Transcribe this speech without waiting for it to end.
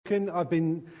I've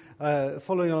been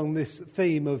following along this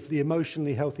theme of the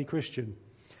emotionally healthy Christian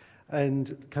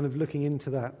and kind of looking into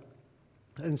that.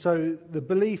 And so the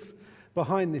belief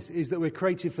behind this is that we're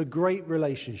created for great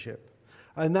relationship.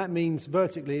 And that means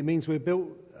vertically, it means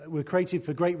we're created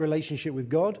for great relationship with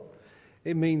God.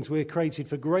 It means we're created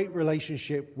for great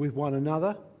relationship with one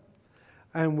another.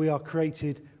 And we are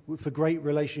created for great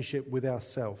relationship with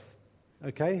ourselves.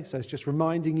 Okay, so it's just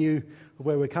reminding you of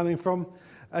where we're coming from.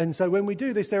 And so when we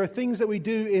do this, there are things that we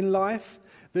do in life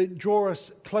that draw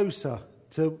us closer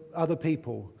to other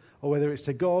people, or whether it's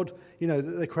to God,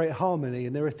 that they create harmony.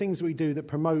 And there are things that we do that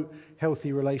promote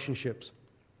healthy relationships.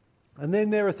 And then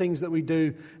there are things that we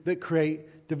do that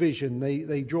create division.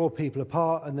 They draw people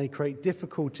apart and they create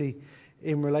difficulty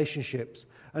in relationships.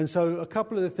 And so a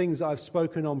couple of the things that I've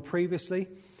spoken on previously,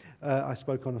 I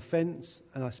spoke on offense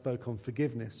and I spoke on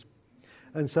forgiveness.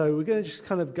 And so we're going to just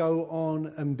kind of go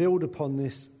on and build upon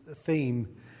this theme,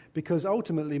 because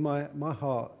ultimately my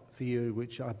heart for you,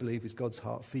 which I believe is God's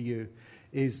heart for you,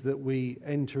 is that we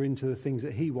enter into the things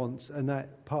that he wants, and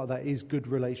that part of that is good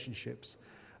relationships,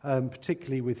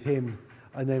 particularly with him,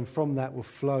 and then from that will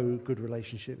flow good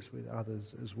relationships with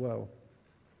others as well.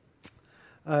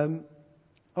 I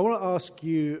want to ask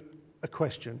you a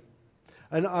question,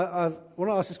 and I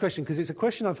want to ask this question because it's a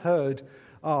question I've heard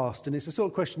asked, and it's the sort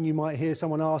of question you might hear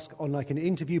someone ask on like an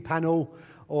interview panel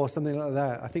or something like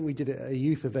that. I think we did it at a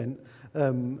youth event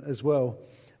as well.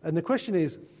 And the question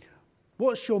is,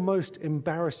 what's your most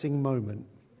embarrassing moment?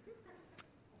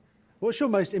 What's your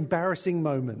most embarrassing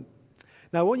moment?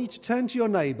 Now, I want you to turn to your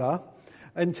neighbour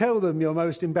and tell them your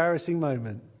most embarrassing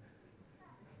moment.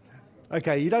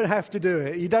 Okay, you don't have to do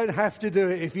it. You don't have to do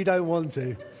it if you don't want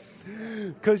to.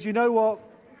 Because you know what?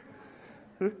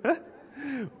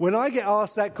 When I get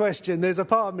asked that question, there's a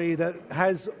part of me that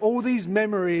has all these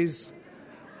memories.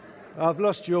 I've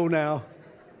lost you all now.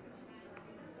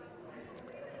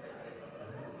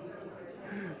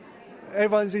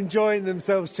 Everyone's enjoying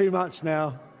themselves too much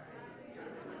now.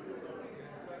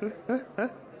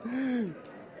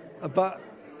 But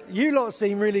you lot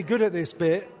seem really good at this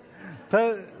bit.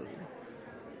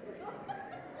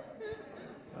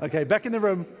 Okay, back in the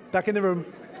room. Back in the room.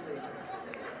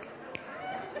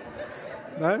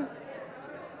 No?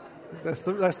 That's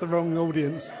the wrong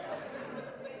audience.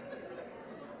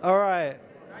 All right.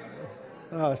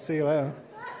 Oh, see you later.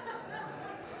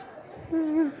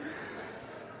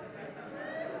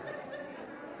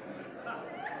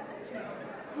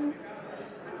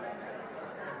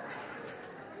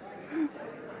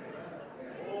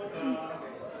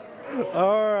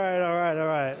 All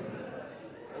right.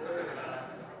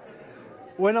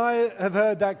 When I have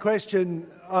heard that question,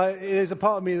 there's a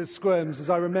part of me that squirms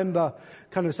as I remember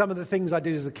kind of some of the things I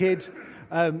did as a kid,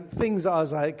 things that I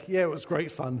was like, yeah, it was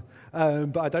great fun,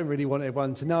 but I don't really want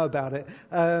everyone to know about it.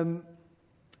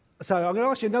 So I'm going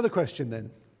to ask you another question then,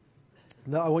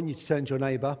 that I want you to turn to your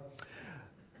neighbour.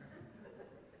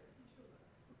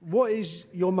 What is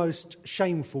your most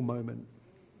shameful moment?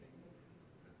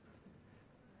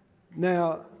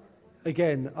 Now,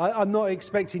 again, I'm not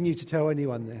expecting you to tell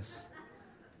anyone this,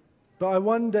 but I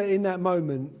wonder in that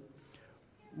moment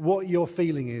what your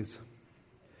feeling is.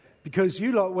 Because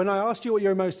you lot, when I asked you what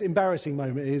your most embarrassing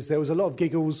moment is, there was a lot of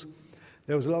giggles,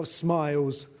 there was a lot of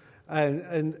smiles,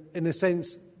 and in a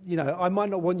sense, I might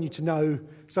not want you to know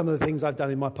some of the things I've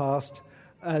done in my past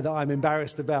that I'm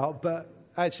embarrassed about, but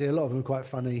actually a lot of them are quite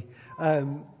funny.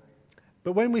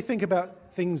 But when we think about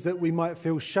things that we might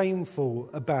feel shameful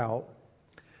about,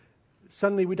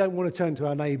 suddenly we don't want to turn to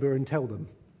our neighbour and tell them.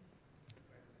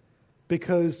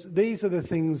 Because these are the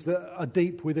things that are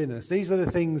deep within us. These are the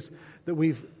things that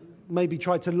we've maybe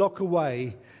tried to lock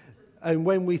away. And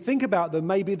when we think about them,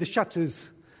 maybe the shutters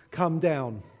come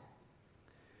down.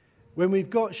 When we've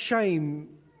got shame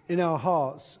in our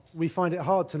hearts, we find it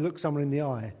hard to look someone in the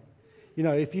eye.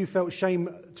 If you felt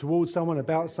shame towards someone,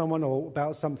 about someone or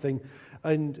about something,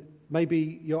 and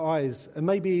maybe your eyes, and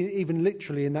maybe even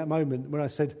literally in that moment when I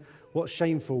said, what's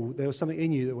shameful, there was something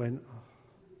in you that went,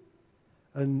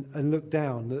 and looked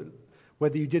down, that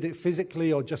whether you did it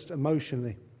physically or just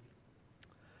emotionally.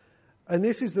 And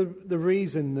this is the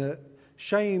reason that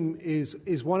shame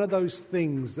is one of those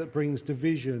things that brings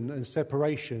division and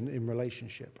separation in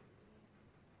relationship.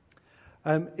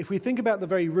 If we think about the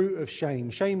very root of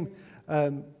shame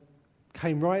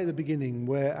came right at the beginning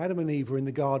where Adam and Eve were in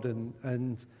the garden,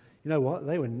 and you know what?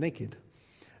 They were naked.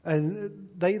 And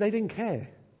they didn't care.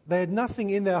 They had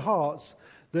nothing in their hearts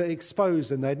that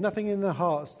exposed them. They had nothing in their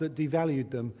hearts that devalued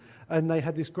them. And they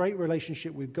had this great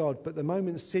relationship with God. But the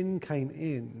moment sin came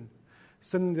in,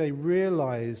 suddenly they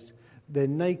realized their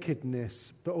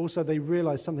nakedness, but also they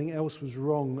realized something else was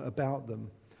wrong about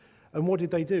them. And what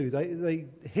did they do? They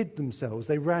hid themselves.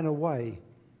 They ran away.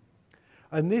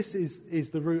 And this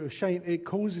is the root of shame. It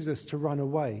causes us to run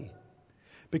away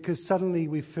because suddenly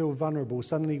we feel vulnerable.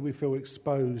 Suddenly we feel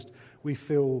exposed. We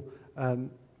feel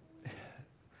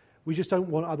we just don't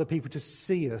want other people to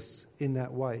see us in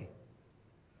that way.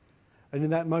 And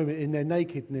in that moment, in their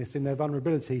nakedness, in their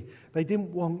vulnerability, they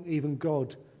didn't want even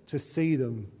God to see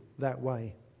them that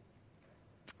way.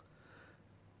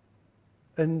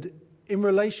 And in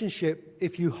relationship,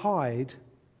 if you hide,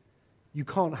 you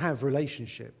can't have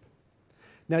relationship.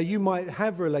 Now, you might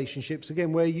have relationships,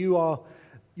 again, where you're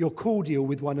cordial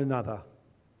with one another.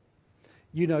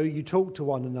 You know, you talk to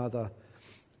one another.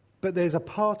 But there's a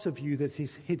part of you that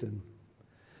is hidden.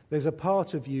 There's a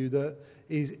part of you that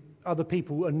is other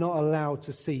people are not allowed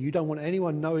to see. You don't want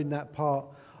anyone knowing that part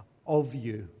of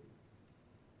you.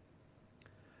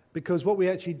 Because what we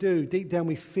actually do, deep down,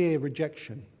 we fear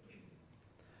rejection.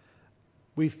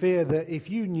 We fear that if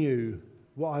you knew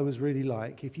what I was really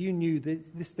like, if you knew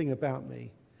this thing about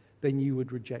me, then you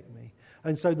would reject me.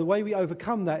 And so the way we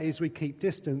overcome that is we keep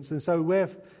distance. And so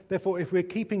therefore, if we're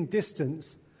keeping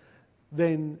distance,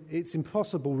 then it's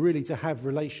impossible really to have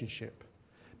relationship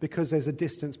because there's a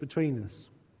distance between us.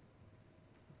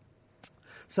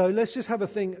 So let's just have a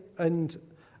think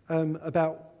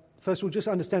about, first of all, just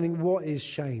understanding what is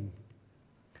shame.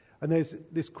 And there's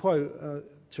this quote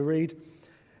to read.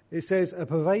 It says, "A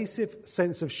pervasive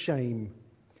sense of shame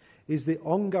is the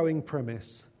ongoing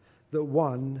premise that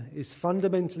one is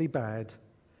fundamentally bad,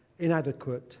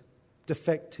 inadequate,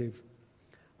 defective,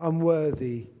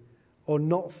 unworthy, or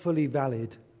not fully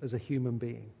valid as a human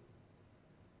being."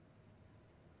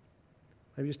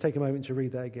 Maybe just take a moment to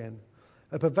read that again.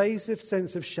 A pervasive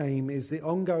sense of shame is the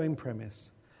ongoing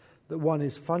premise that one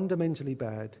is fundamentally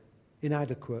bad,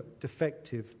 inadequate,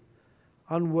 defective,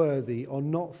 unworthy, or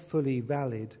not fully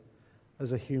valid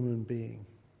as a human being.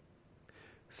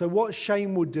 So what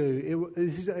shame will do,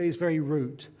 this is very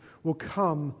root, will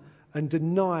come and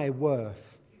deny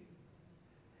worth.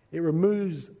 It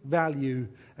removes value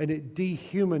and it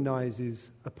dehumanizes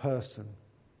a person.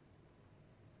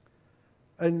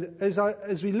 And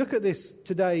as we look at this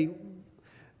today,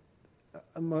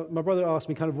 my brother asked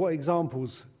me kind of what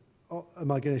examples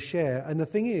am I going to share? And the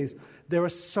thing is, there are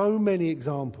so many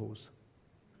examples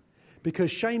because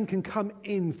shame can come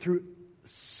in through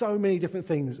so many different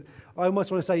things. I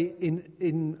almost want to say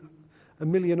in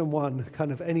 1,000,001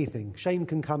 kind of anything. Shame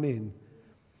can come in.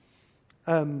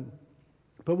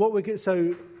 But what we get,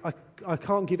 so I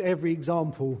can't give every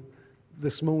example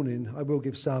this morning. I will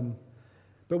give some.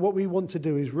 But what we want to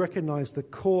do is recognize the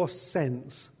core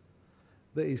sense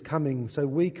that is coming so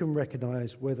we can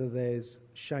recognize whether there's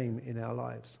shame in our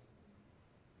lives.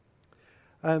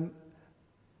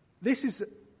 This has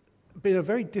been a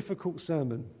very difficult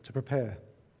sermon to prepare.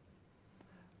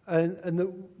 And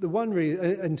the one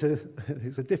reason,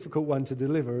 it's a difficult one to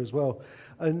deliver as well.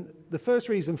 And the first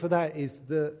reason for that is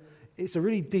that it's a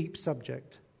really deep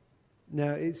subject.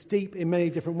 Now, it's deep in many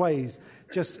different ways,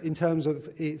 just in terms of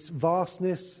its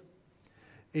vastness,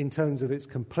 in terms of its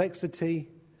complexity,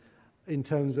 in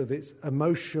terms of its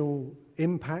emotional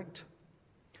impact.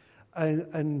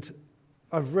 And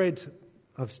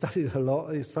I've studied a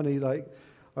lot. It's funny, like,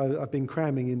 I've been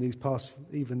cramming in these past,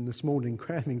 even this morning,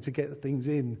 cramming to get things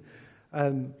in.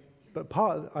 But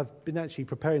I've been actually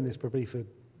preparing this probably for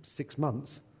 6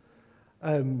 months,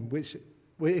 which,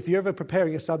 if you're ever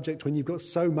preparing a subject when you've got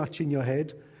so much in your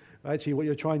head, actually what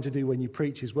you're trying to do when you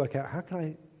preach is work out, how can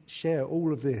I share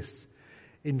all of this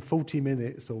in 40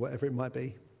 minutes or whatever it might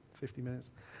be, 50 minutes,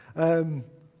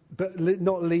 but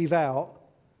not leave out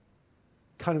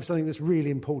kind of something that's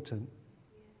really important.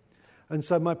 And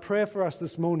so my prayer for us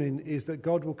this morning is that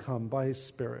God will come by his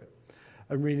Spirit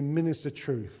and really minister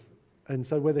truth. And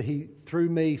so whether he, through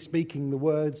me speaking the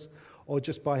words or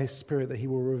just by his Spirit, that he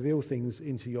will reveal things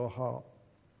into your heart.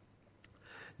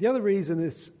 The other reason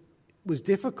this was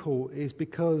difficult is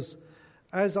because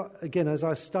as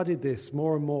I studied this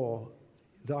more and more,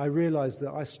 that I realized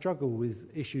that I struggle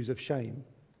with issues of shame.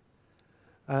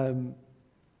 And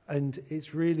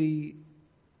it's really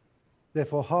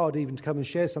therefore hard even to come and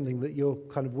share something that you're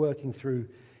kind of working through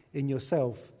in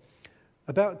yourself.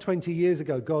 About 20 years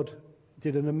ago, God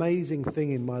did an amazing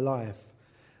thing in my life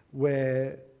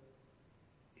where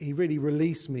he really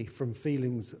released me from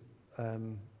feelings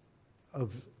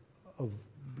of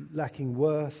lacking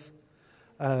worth,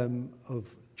 of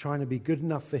trying to be good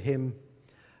enough for him,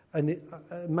 an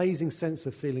amazing sense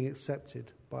of feeling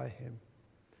accepted by him.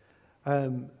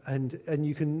 And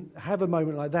you can have a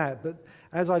moment like that, but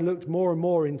as I looked more and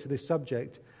more into this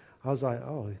subject, I was like,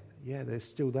 oh, yeah, there's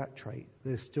still that trait.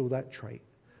 There's still that trait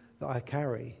that I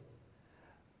carry.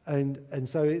 And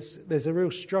so there's a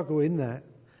real struggle in that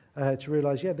to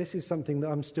realise, yeah, this is something that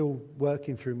I'm still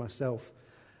working through myself.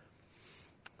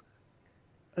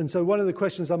 And so one of the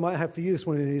questions I might have for you this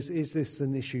morning is this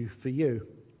an issue for you?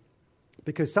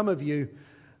 Because some of you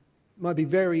might be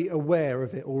very aware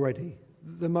of it already.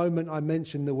 The moment I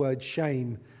mentioned the word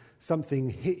shame, something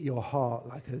hit your heart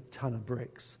like a ton of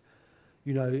bricks.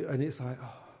 And it's like,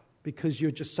 because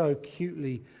you're just so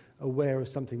acutely aware of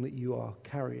something that you are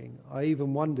carrying. I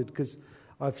even wondered, because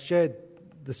I've shared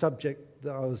the subject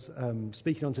that I was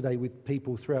speaking on today with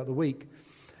people throughout the week,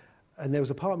 and there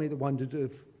was a part of me that wondered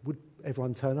if would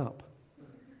everyone turn up?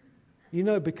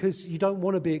 Because you don't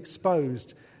want to be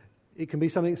exposed. It can be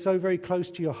something so very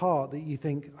close to your heart that you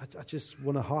think, I just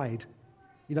want to hide.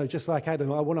 Just like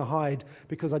Adam, I want to hide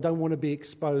because I don't want to be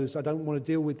exposed. I don't want to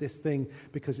deal with this thing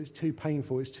because it's too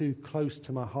painful. It's too close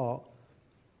to my heart.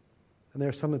 And there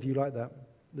are some of you like that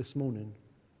this morning.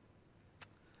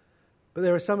 But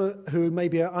there are some who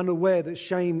maybe are unaware that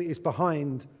shame is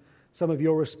behind some of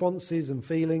your responses and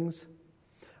feelings.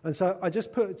 And so I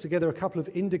just put together a couple of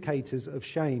indicators of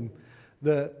shame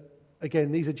that,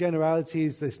 again, these are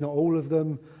generalities. There's not all of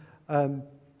them.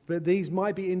 But these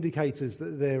might be indicators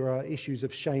that there are issues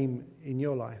of shame in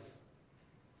your life.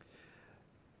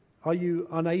 Are you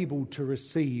unable to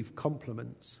receive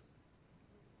compliments?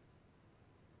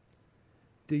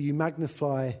 Do you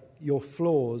magnify your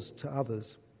flaws to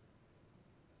others?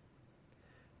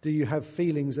 Do you have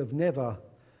feelings of never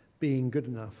being good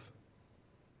enough?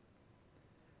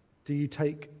 Do you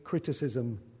take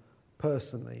criticism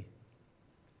personally?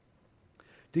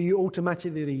 Do you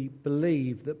automatically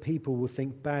believe that people will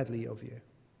think badly of you?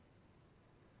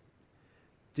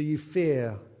 Do you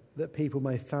fear that people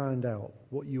may find out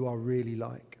what you are really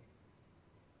like?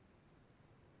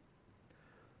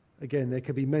 Again, there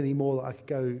could be many more that I could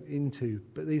go into,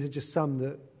 but these are just some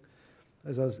that,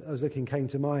 as I was looking, came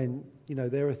to mind.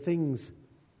 There are things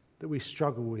that we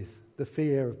struggle with. The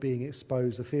fear of being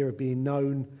exposed, the fear of being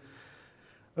known.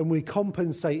 And we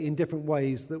compensate in different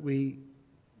ways that we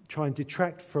try and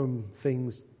detract from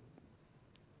things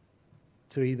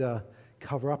to either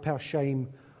cover up our shame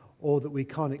or that we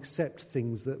can't accept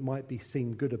things that might be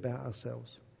seen good about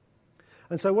ourselves.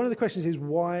 And so one of the questions is,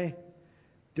 why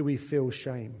do we feel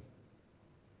shame?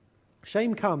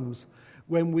 Shame comes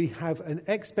when we have an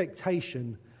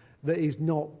expectation that is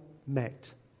not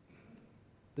met.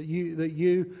 That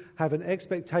you have an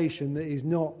expectation that is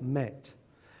not met.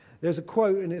 There's a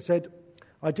quote and it said,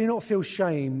 "I do not feel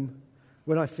shame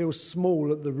when I feel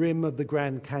small at the rim of the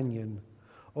Grand Canyon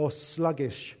or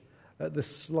sluggish at the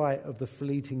slight of the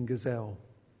fleeting gazelle."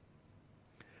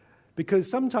 Because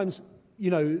sometimes,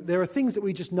 there are things that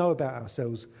we just know about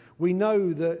ourselves. We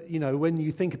know that, when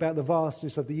you think about the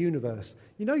vastness of the universe,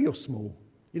 you're small.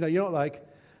 You're not like,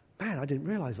 man, I didn't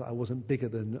realize that I wasn't bigger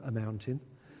than a mountain.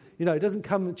 It doesn't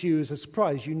come to you as a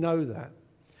surprise. You know that.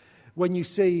 When you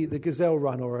see the gazelle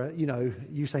run or,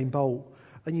 Usain Bolt,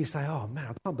 and you say, oh man,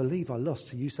 I can't believe I lost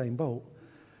to Usain Bolt.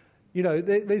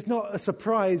 There's not a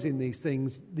surprise in these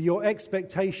things. Your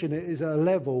expectation is at a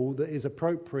level that is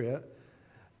appropriate,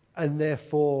 and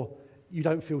therefore you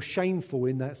don't feel shameful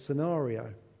in that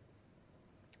scenario.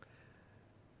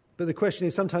 But the question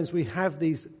is, sometimes we have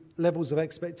these levels of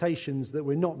expectations that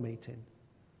we're not meeting.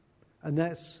 And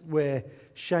that's where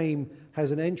shame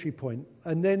has an entry point.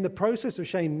 And then the process of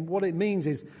shame, what it means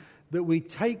is that we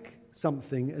take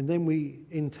something and then we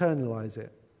internalize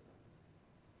it.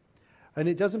 And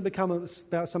it doesn't become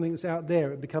about something that's out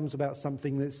there, it becomes about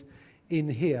something that's in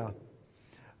here.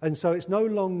 And so it's no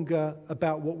longer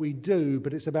about what we do,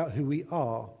 but it's about who we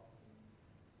are.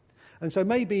 And so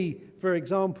maybe, for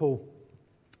example,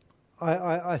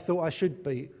 I thought I should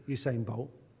beat Usain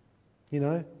Bolt,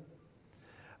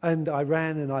 and I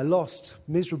ran and I lost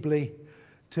miserably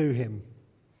to him.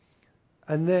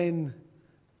 And then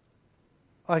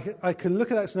I can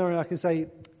look at that scenario and I can say,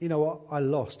 you know what, I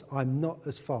lost. I'm not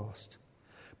as fast.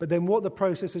 But then what the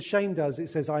process of shame does, it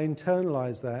says I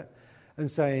internalize that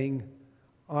and saying,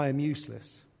 I am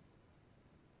useless.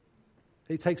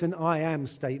 It takes an I am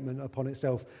statement upon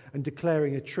itself and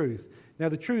declaring a truth. Now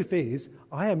the truth is,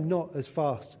 I am not as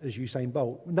fast as Usain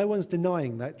Bolt. No one's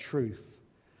denying that truth.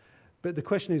 But the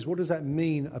question is, what does that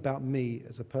mean about me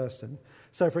as a person?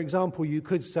 So for example, you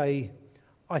could say,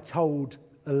 I told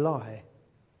a lie.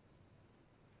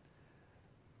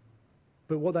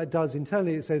 But what that does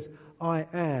internally, it says, I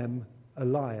am a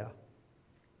liar.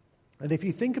 And if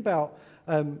you think about,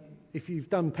 if you've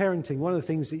done parenting, one of the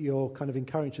things that you're kind of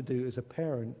encouraged to do as a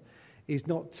parent is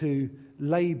not to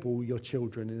label your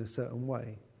children in a certain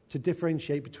way. to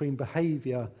differentiate between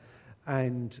behaviour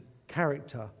and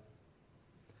character.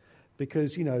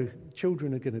 Because,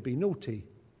 children are going to be naughty.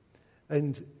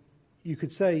 And you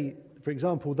could say, for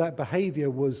example, that behaviour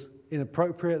was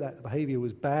inappropriate, that behaviour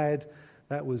was bad,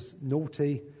 that was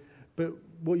naughty. But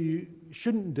what you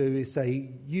shouldn't do is say,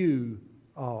 you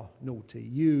are naughty,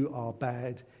 you are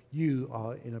bad, you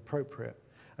are inappropriate.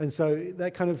 And so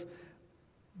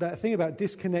that thing about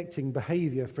disconnecting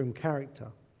behaviour from character,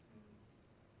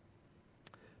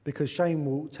 because shame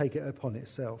will take it upon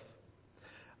itself.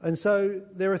 And so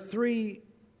there are 3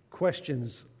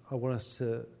 questions I want us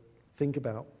to think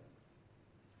about.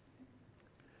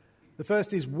 The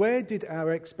first is, where did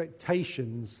our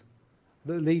expectations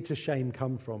that lead to shame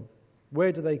come from?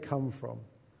 Where do they come from?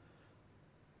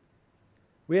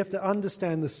 We have to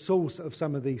understand the source of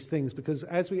some of these things, because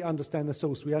as we understand the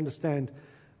source, we understand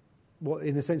what,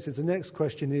 in a sense, is the next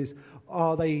question is,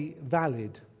 are they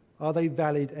valid? Are they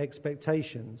valid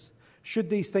expectations? Should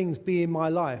these things be in my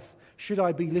life? Should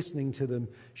I be listening to them?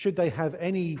 Should they have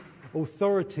any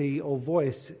authority or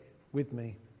voice with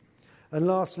me? And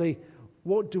lastly,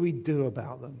 what do we do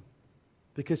about them?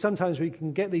 Because sometimes we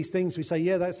can get these things, we say,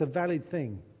 yeah, that's a valid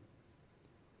thing.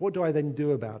 What do I then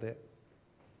do about it?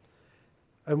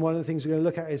 And one of the things we're going to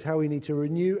look at is how we need to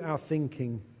renew our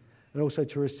thinking and also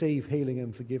to receive healing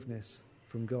and forgiveness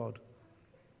from God.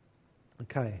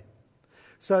 Okay.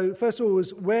 So first of all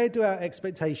was, where do our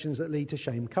expectations that lead to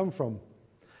shame come from?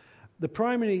 The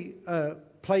primary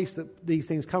place that these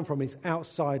things come from is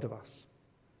outside of us.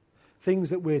 Things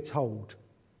that we're told.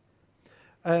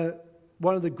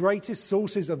 One of the greatest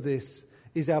sources of this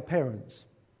is our parents.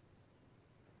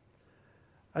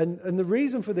 And the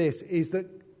reason for this is that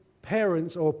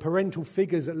parents, or parental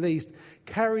figures at least,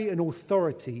 carry an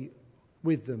authority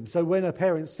with them. So when a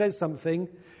parent says something,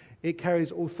 it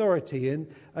carries authority in,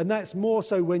 and that's more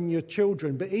so when you're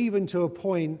children, but even to a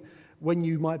point when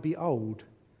you might be old.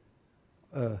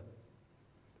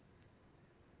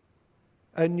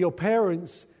 And your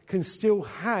parents can still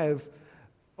have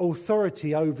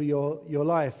authority over your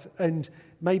life. And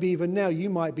maybe even now you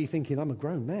might be thinking, I'm a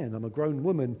grown man, I'm a grown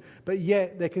woman. But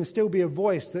yet there can still be a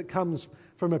voice that comes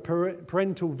from a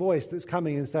parental voice that's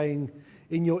coming and saying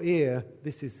in your ear,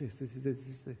 this is this, this is this,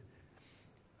 this is this.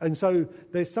 And so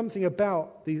there's something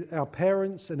about our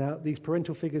parents and these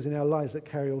parental figures in our lives that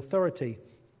carry authority.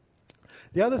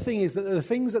 The other thing is that the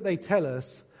things that they tell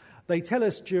us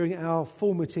during our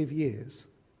formative years.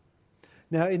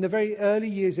 Now, in the very early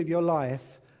years of your life,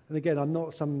 and again, I'm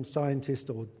not some scientist,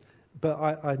 but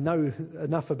I know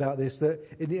enough about this, that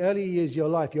in the early years of your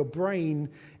life, your brain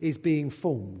is being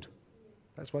formed.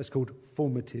 That's why it's called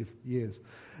formative years.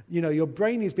 Your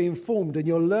brain is being formed and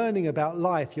you're learning about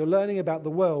life. You're learning about the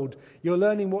world. You're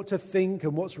learning what to think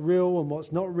and what's real and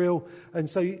what's not real. And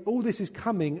so all this is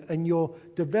coming and you're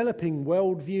developing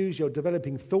worldviews, you're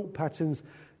developing thought patterns,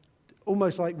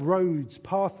 almost like roads,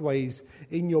 pathways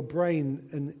in your brain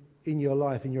and in your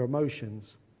life, in your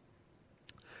emotions.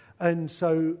 And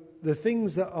so the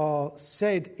things that are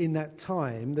said in that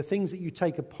time, the things that you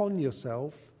take upon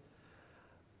yourself,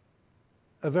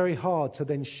 are very hard to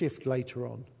then shift later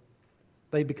on.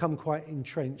 They become quite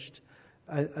entrenched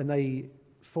and they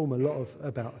form a lot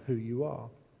about who you are.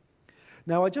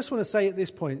 Now, I just want to say at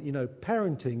this point,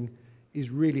 parenting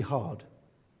is really hard.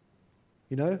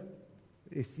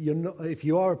 If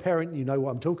you are a parent, you know what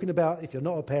I'm talking about. If you're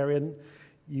not a parent,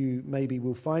 you maybe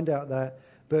will find out that.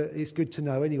 But it's good to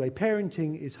know anyway.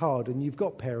 Parenting is hard, and you've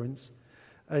got parents.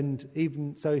 And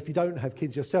even so, if you don't have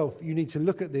kids yourself, you need to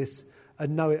look at this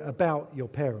and know it about your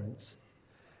parents.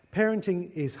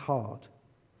 Parenting is hard.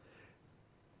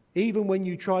 Even when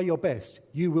you try your best,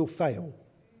 you will fail.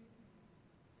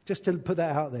 Just to put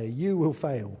that out there, you will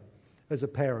fail as a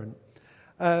parent.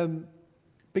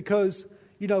 Because,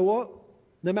 you know what?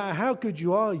 No matter how good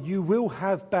you are, you will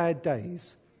have bad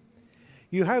days.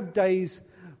 You have days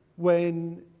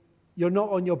when you're not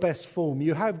on your best form.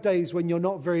 You have days when you're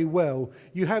not very well.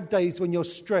 You have days when you're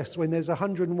stressed, when there's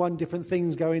 101 different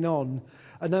things going on.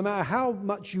 And no matter how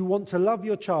much you want to love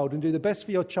your child and do the best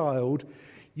for your child,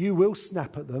 you will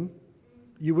snap at them.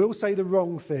 You will say the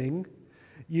wrong thing.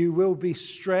 You will be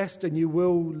stressed and you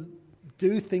will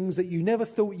do things that you never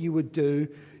thought you would do.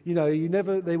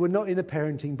 They were not in the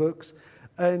parenting books.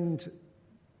 And,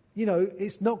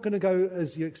 it's not going to go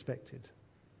as you expected.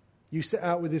 You set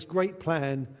out with this great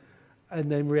plan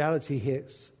and then reality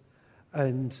hits.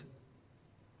 And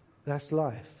that's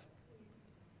life.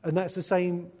 And that's the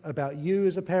same about you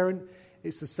as a parent.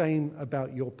 It's the same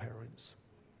about your parents.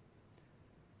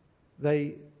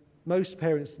 Most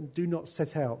parents do not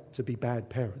set out to be bad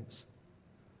parents.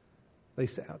 They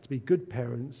set out to be good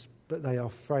parents, but they are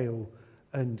frail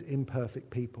and imperfect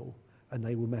people, and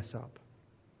they will mess up.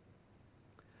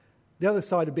 The other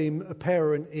side of being a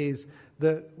parent is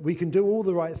that we can do all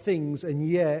the right things, and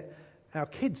yet our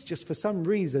kids just for some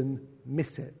reason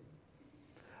miss it.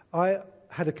 I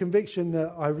had a conviction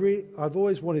that I've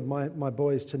always wanted my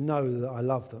boys to know that I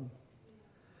love them.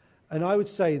 And I would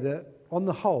say that on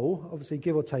the whole, obviously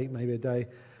give or take maybe a day,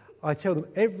 I tell them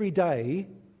every day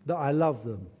that I love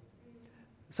them.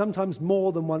 Sometimes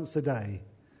more than once a day.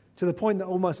 To the point that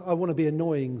almost I want to be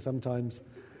annoying sometimes.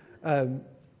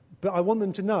 But I want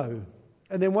them to know.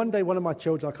 And then one day one of my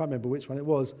children, I can't remember which one it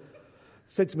was,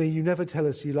 said to me, "You never tell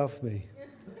us you love me."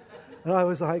 And I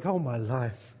was like, oh my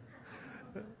life.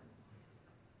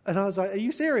 And I was like, are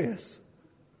you serious?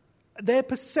 Their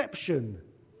perception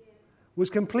was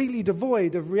completely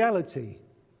devoid of reality.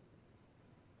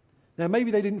 Now,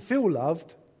 maybe they didn't feel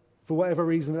loved for whatever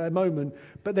reason at that moment,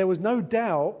 but there was no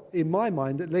doubt, in my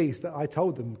mind at least, that I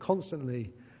told them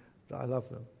constantly that I love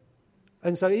them.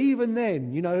 And so even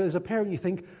then, you know, as a parent, you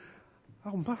think,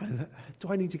 oh man, do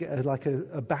I need to get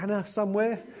a banner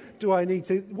somewhere? What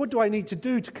do I need to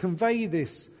do to convey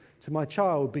this to my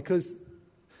child? Because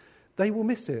they will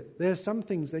miss it. There are some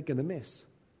things they're going to miss.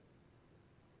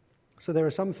 So there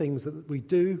are some things that we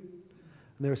do,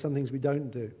 and there are some things we don't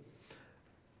do.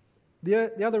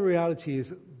 The other reality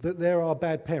is that there are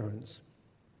bad parents.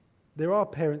 There are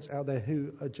parents out there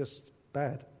who are just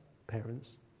bad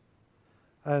parents.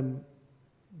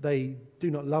 They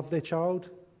do not love their child.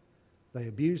 They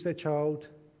abuse their child.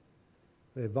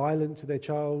 They're violent to their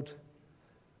child.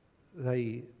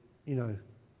 We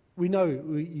know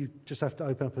you just have to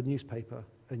open up a newspaper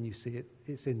and you see it.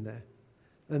 It's in there.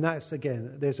 And that's,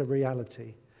 again, there's a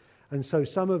reality. And so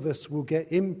some of us will get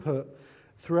input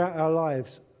throughout our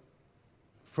lives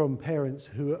from parents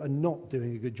who are not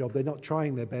doing a good job. They're not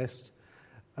trying their best.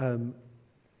 And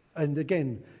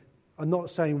again, I'm not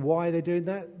saying why they're doing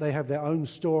that. They have their own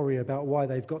story about why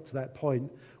they've got to that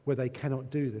point where they cannot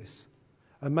do this.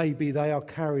 And maybe they are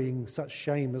carrying such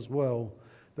shame as well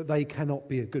that they cannot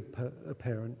be a good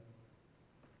parent.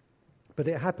 But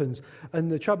it happens.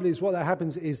 And the trouble is, what that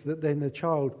happens is that then the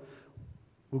child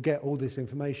will get all this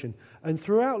information. And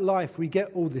throughout life, we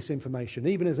get all this information.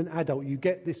 Even as an adult, you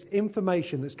get this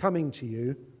information that's coming to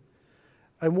you.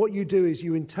 And what you do is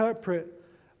you interpret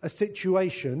a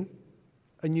situation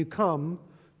and you come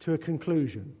to a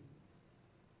conclusion.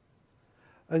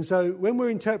 And so when we're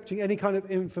interpreting any kind of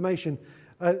information,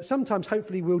 sometimes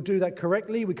hopefully we'll do that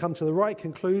correctly. We come to the right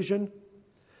conclusion.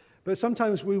 But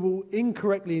sometimes we will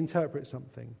incorrectly interpret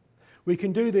something. We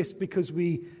can do this because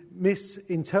we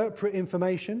misinterpret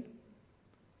information.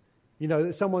 You know,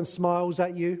 that someone smiles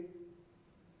at you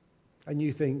and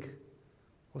you think,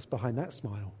 what's behind that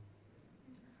smile?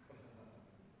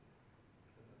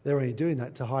 They're only doing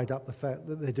that to hide up the fact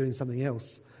that they're doing something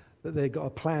else, that they've got a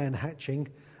plan hatching.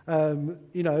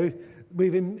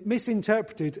 We've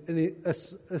misinterpreted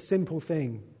a simple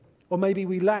thing. Or maybe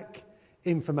we lack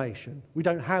information. We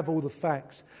don't have all the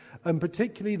facts. And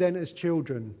particularly then as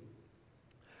children,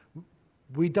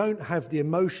 we don't have the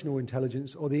emotional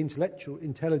intelligence or the intellectual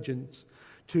intelligence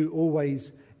to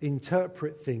always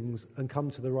interpret things and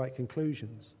come to the right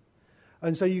conclusions.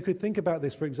 And so you could think about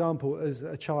this, for example, as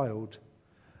a child.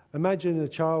 Imagine a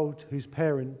child whose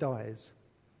parent dies.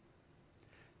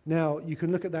 Now, you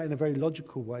can look at that in a very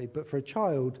logical way, but for a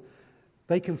child,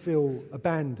 they can feel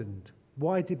abandoned.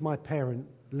 Why did my parent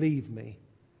leave me?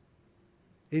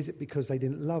 Is it because they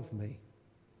didn't love me?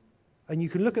 And you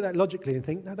can look at that logically and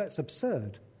think, no, that's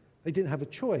absurd. They didn't have a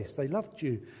choice. They loved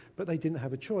you, but they didn't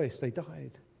have a choice. They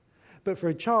died. But for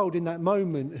a child in that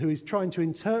moment who is trying to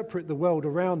interpret the world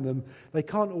around them, they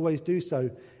can't always do so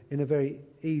in a very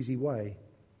easy way.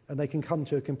 And they can come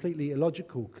to a completely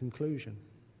illogical conclusion.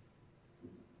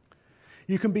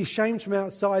 You can be shamed from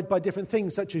outside by different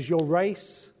things such as your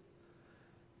race,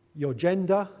 your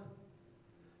gender,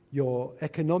 your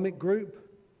economic group.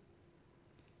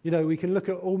 You know, we can look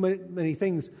at all many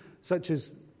things such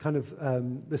as kind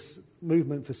of this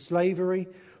movement for slavery,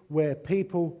 where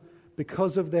people,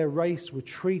 because of their race, were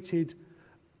treated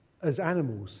as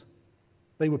animals.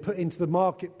 They were put into the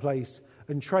marketplace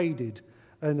and traded.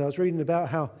 And I was reading about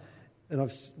how, and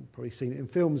I've probably seen it in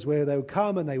films, where they would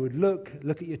come and they would look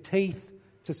at your teeth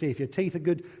to see if your teeth are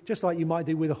good, just like you might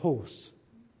do with a horse.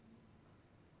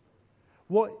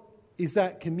 What is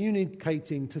that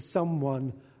communicating to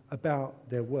someone about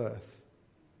their worth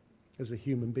as a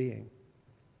human being?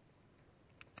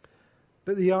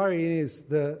 But the irony is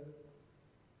that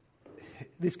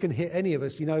this can hit any of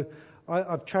us. You know,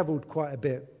 I've travelled quite a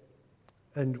bit,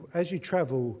 and as you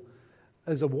travel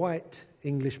as a white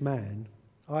English man,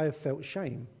 I have felt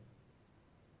shame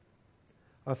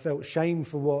I felt shame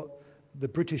for what the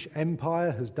British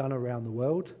Empire has done around the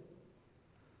world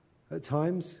at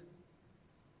times.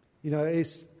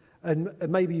 And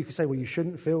maybe you could say, well, you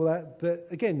shouldn't feel that. But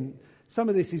again, some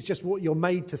of this is just what you're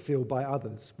made to feel by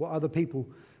others. What other people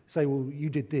say, well, you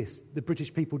did this. The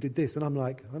British people did this. And I'm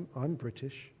like, I'm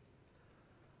British.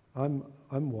 I'm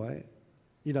white.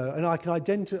 And I can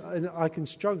identify, and I can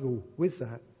struggle with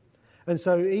that. And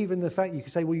so even the fact you can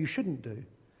say, well, you shouldn't do.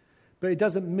 But it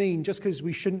doesn't mean, just because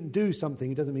we shouldn't do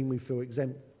something, it doesn't mean we feel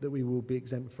exempt, that we will be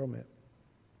exempt from it.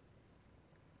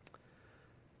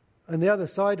 And the other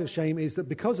side of shame is that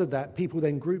because of that, people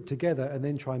then group together and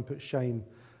then try and put shame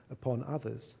upon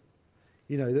others.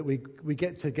 That we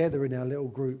get together in our little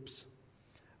groups.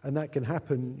 And that can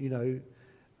happen,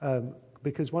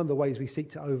 because one of the ways we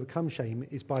seek to overcome shame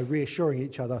is by reassuring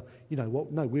each other, no,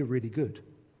 we're really good.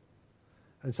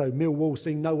 And so Millwall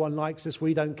sing, no one likes us,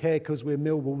 we don't care because we're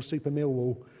Millwall, Super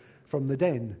Millwall from the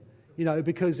den.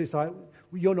 Because it's like,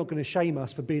 you're not going to shame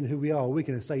us for being who we are. We're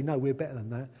going to say, no, we're better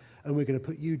than that. And we're going to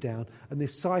put you down. And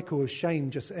this cycle of shame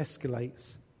just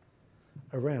escalates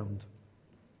around.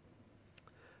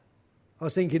 I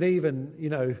was thinking even,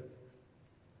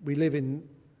 we live in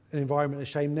an environment of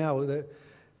shame now that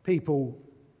people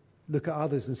look at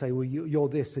others and say, well, you're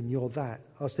this and you're that.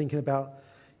 I was thinking about,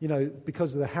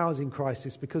 because of the housing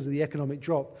crisis, because of the economic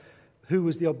drop, who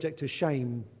was the object of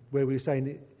shame where we were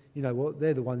saying,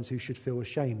 they're the ones who should feel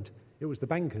ashamed. It was the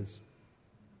bankers.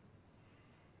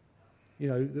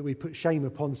 That we put shame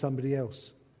upon somebody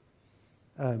else.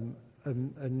 And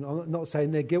I'm not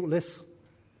saying they're guiltless,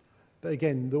 but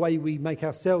again, the way we make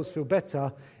ourselves feel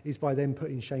better is by then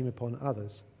putting shame upon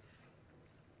others.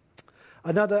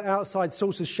 Another outside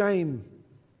source of shame,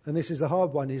 and this is the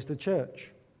hard one, is the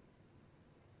church.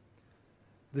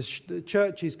 The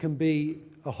churches can be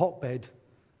a hotbed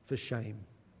for shame.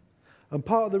 And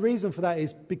part of the reason for that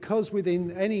is because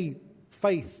within any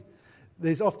faith,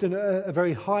 there's often a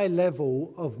very high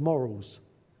level of morals.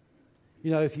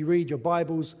 If you read your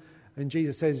Bibles and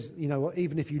Jesus says,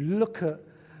 even if you look at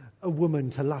a woman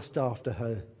to lust after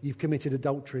her, you've committed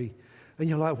adultery. And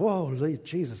you're like, whoa,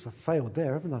 Jesus, I failed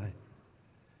there, haven't I?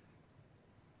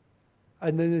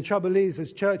 And then the trouble is,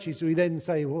 as churches, we then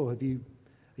say, well, are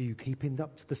you keeping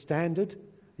up to the standard?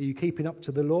 Are you keeping up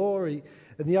to the law? And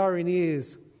the irony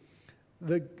is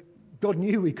that God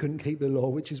knew we couldn't keep the law,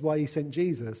 which is why he sent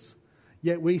Jesus.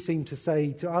 Yet we seem to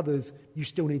say to others, you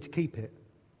still need to keep it.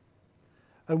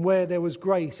 And where there was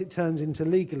grace, it turns into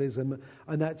legalism,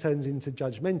 and that turns into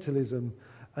judgmentalism,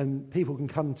 and people can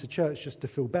come to church just to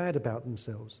feel bad about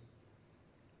themselves.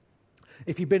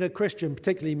 If you've been a Christian,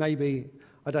 particularly maybe,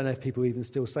 I don't know if people even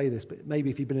still say this, but maybe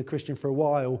if you've been a Christian for a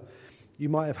while, you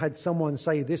might have had someone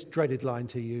say this dreaded line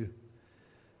to you: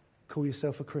 call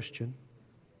yourself a Christian.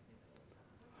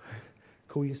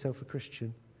 Call yourself a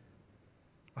Christian.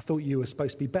 I thought you were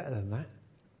supposed to be better than that.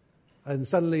 And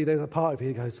suddenly there's a part of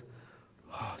you that goes,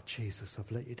 oh, Jesus, I've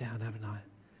let you down, haven't I?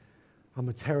 I'm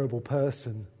a terrible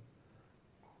person.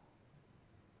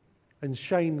 And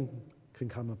shame can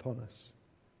come upon us.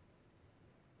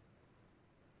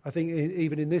 I think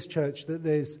even in this church that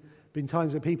there's been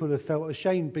times where people have felt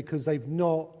ashamed because they're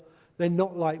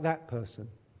not like that person.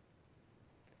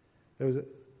 There was,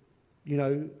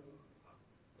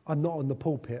 I'm not on the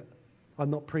pulpit. I'm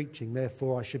not preaching,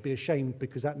 therefore I should be ashamed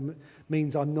because that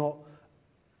means I'm not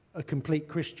a complete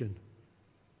Christian.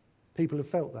 People have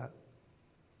felt that.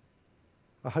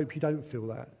 I hope you don't feel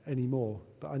that anymore,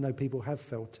 but I know people have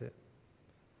felt it.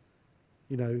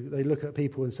 They look at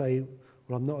people and say,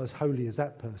 well, I'm not as holy as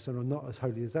that person, I'm not as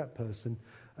holy as that person,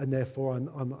 and therefore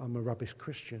I'm a rubbish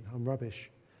Christian. I'm rubbish.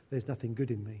 There's nothing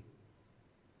good in me.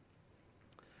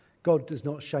 God does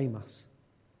not shame us.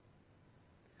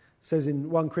 It says in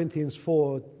 1 Corinthians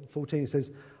 4:14, it says,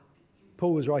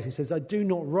 Paul was writing, he says, I do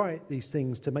not write these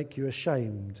things to make you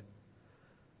ashamed,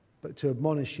 but to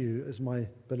admonish you as my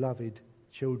beloved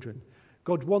children.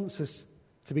 God wants us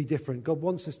to be different. God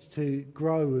wants us to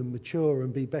grow and mature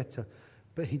and be better,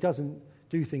 but he doesn't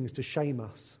do things to shame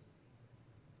us.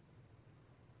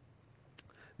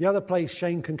 The other place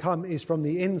shame can come is from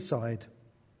the inside.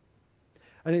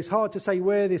 And it's hard to say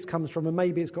where this comes from, and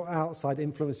maybe it's got outside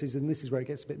influences, and this is where it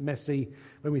gets a bit messy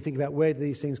when we think about where do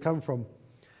these things come from.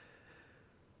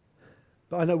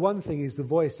 But I know one thing is the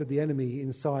voice of the enemy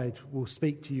inside will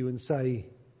speak to you and say,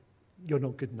 you're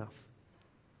not good enough.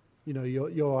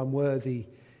 You're unworthy,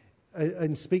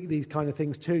 and speak these kind of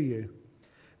things to you.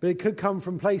 But it could come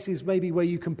from places maybe where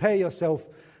you compare yourself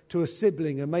to a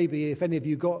sibling, and maybe if any of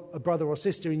you got a brother or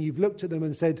sister and you've looked at them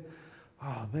and said,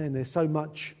 oh man, there's so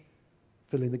much,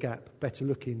 fill in the gap, better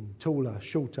looking, taller,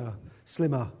 shorter,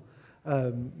 slimmer,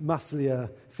 musclier,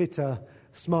 fitter,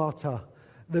 smarter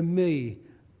than me,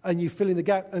 and you fill in the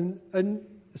gap. And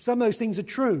some of those things are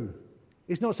true.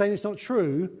 It's not saying it's not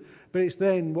true, but it's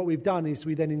then what we've done is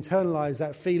we then internalise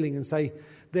that feeling and say,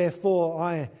 therefore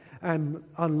I am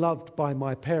unloved by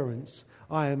my parents.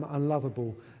 I am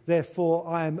unlovable. Therefore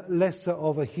I am lesser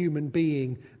of a human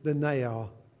being than they are.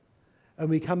 And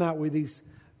we come out with these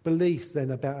beliefs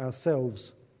then about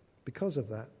ourselves because of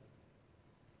that.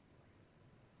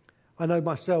 I know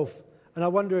myself, and I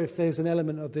wonder if there's an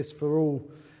element of this for all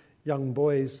young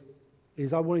boys,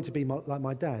 is I wanted to be like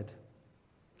my dad.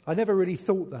 I never really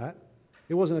thought that.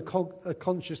 It wasn't a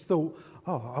conscious thought,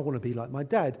 I want to be like my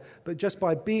dad. But just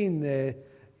by being there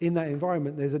in that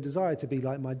environment, there's a desire to be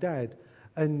like my dad.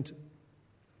 And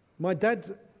my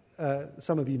dad,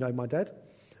 some of you know my dad,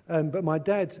 but my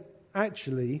dad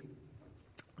actually,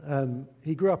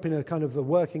 he grew up in a kind of a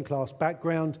working class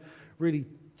background, really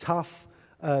tough,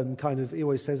 he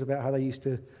always says about how they used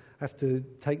to have to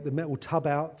take the metal tub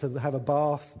out to have a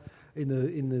bath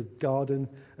in the garden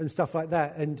and stuff like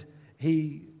that. And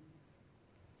he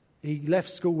left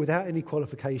school without any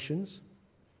qualifications,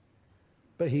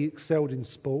 but he excelled in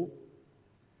sport.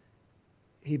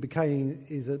 He's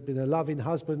been a loving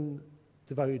husband,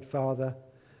 devoted father.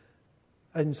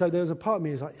 And so there was a part of me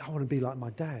who's like, I want to be like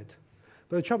my dad.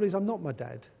 But the trouble is, I'm not my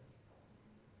dad.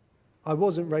 I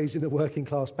wasn't raised in a working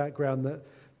class background that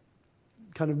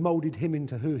kind of moulded him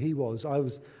into who he was. I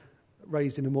was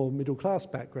raised in a more middle class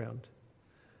background.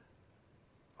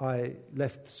 I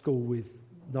left school with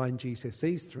 9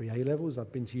 GCSEs, 3 A-levels.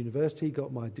 I've been to university,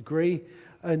 got my degree,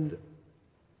 and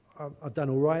I've done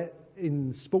all right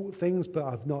in sport things, but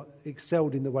I've not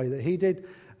excelled in the way that he did.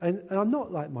 And I'm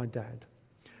not like my dad.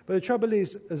 But the trouble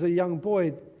is, as a young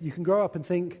boy, you can grow up and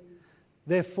think,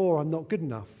 therefore, I'm not good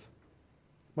enough.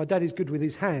 My dad is good with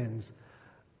his hands.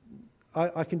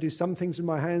 I can do some things with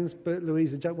my hands, but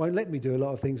Louise and Jack won't let me do a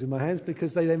lot of things with my hands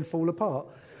because they then fall apart.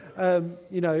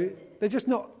 They're just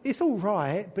not, it's all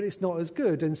right, but it's not as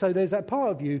good. And so there's that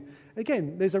part of you,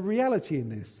 again, there's a reality in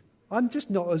this. I'm just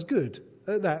not as good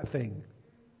at that thing.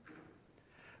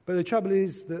 But the trouble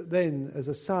is that then, as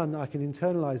a son, I can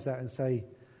internalise that and say,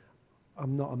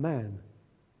 I'm not a man.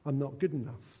 I'm not good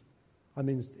enough. I'm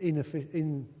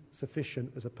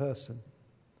insufficient as a person.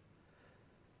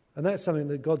 And that's something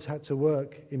that God's had to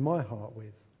work in my heart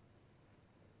with.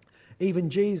 Even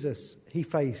Jesus, he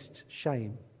faced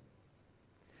shame.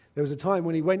 There was a time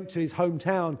when he went to his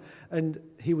hometown and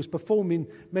he was performing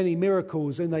many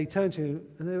miracles, and they turned to him,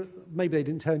 and maybe they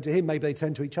didn't turn to him, maybe they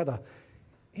turned to each other.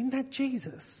 Isn't that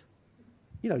Jesus?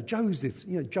 Joseph,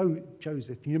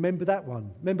 Joseph, you remember that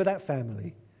one? Remember that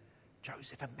family?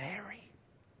 Joseph and Mary.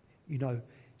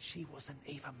 She wasn't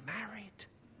even married.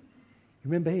 You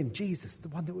remember him? Jesus, the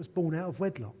one that was born out of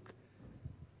wedlock.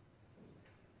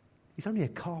 He's only a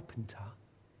carpenter.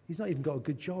 He's not even got a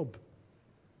good job.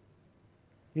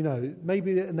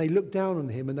 Maybe, and they looked down on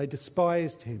him and they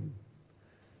despised him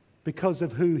because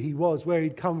of who he was, where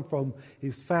he'd come from,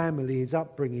 his family, his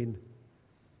upbringing.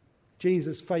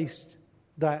 Jesus faced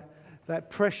that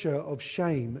pressure of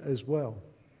shame as well.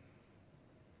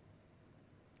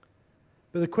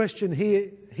 But the question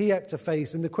he had to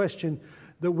face, and the question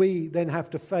that we then have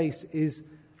to face, is,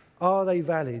 are they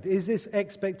valid? Is this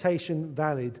expectation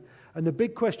valid? And the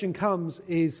big question comes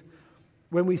is,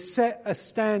 when we set a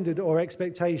standard or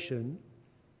expectation,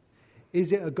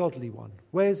 is it a godly one?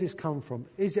 Where does this come from?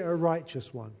 Is it a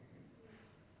righteous one?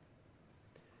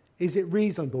 Is it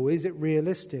reasonable? Is it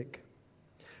realistic?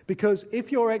 Because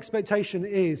if your expectation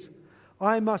is,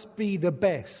 I must be the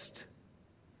best.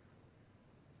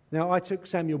 Now, I took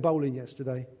Samuel bowling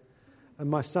yesterday, and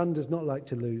my son does not like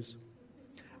to lose.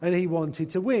 And he wanted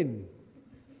to win.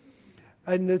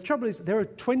 And the trouble is, there are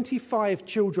 25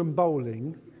 children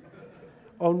bowling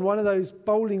on one of those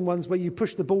bowling ones where you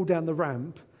push the ball down the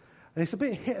ramp, and it's a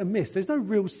bit hit and miss.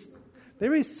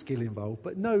 There is skill involved,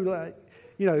 but no,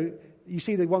 you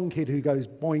see the one kid who goes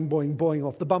boing, boing, boing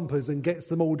off the bumpers and gets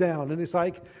them all down, and it's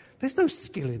like, there's no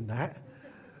skill in that.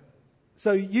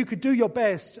 So you could do your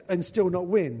best and still not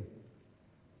win.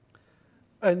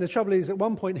 And the trouble is, at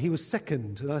one point he was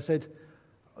second, and I said,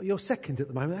 you're second at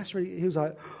the moment. That's really, he was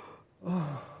like,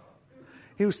 oh.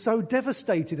 He was so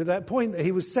devastated at that point that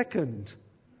he was second.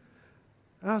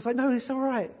 And I was like, no, it's all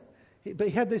right. But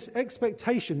he had this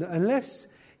expectation that unless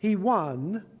he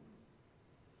won,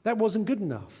 that wasn't good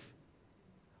enough.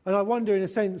 And I wonder, in a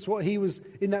sense, what he was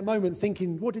in that moment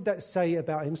thinking, what did that say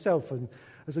about himself? And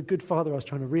as a good father, I was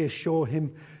trying to reassure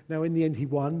him. Now, in the end, he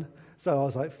won. So I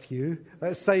was like, phew,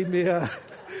 that saved me a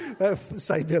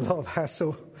lot of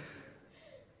hassle.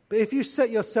 But if you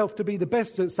set yourself to be the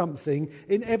best at something,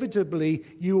 inevitably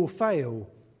you will fail.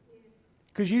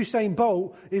 Because Usain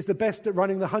Bolt is the best at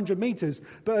running the 100 meters,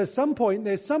 but at some point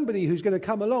there's somebody who's going to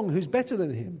come along who's better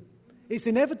than him. It's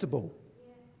inevitable.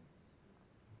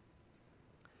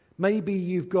 Maybe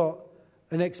you've got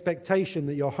an expectation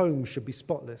that your home should be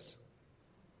spotless.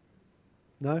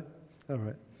 No? All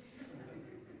right.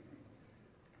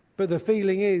 But the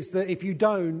feeling is that if you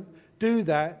don't do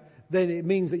that, then it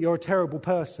means that you're a terrible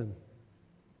person.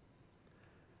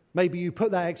 Maybe you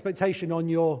put that expectation on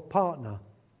your partner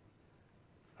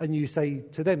and you say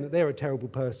to them that they're a terrible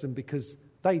person because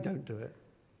they don't do it.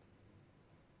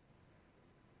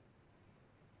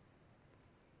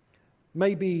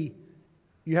 Maybe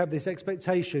you have this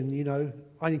expectation,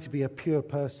 I need to be a pure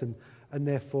person and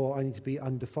therefore I need to be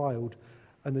undefiled.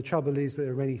 And the trouble is that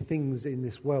there are many things in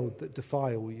this world that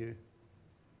defile you.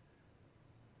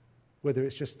 Whether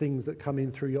it's just things that come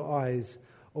in through your eyes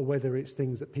or whether it's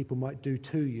things that people might do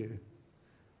to you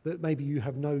that maybe you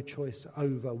have no choice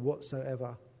over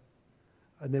whatsoever.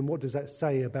 And then what does that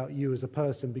say about you as a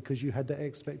person because you had that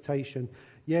expectation?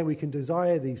 Yeah, we can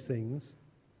desire these things,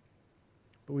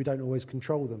 but we don't always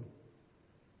control them.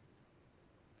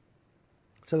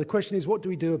 So the question is, what do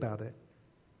we do about it?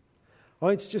 I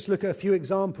want to just look at a few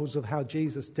examples of how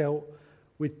Jesus dealt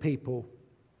with people.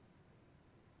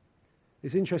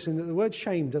 It's interesting that the word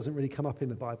shame doesn't really come up in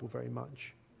the Bible very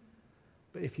much.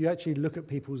 But if you actually look at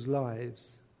people's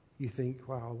lives, you think,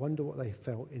 wow, I wonder what they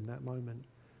felt in that moment.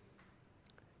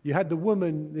 You had the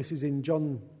woman, this is in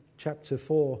John chapter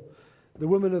 4, the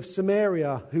woman of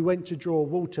Samaria who went to draw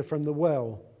water from the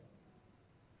well.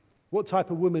 What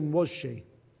type of woman was she?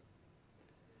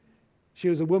 She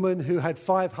was a woman who had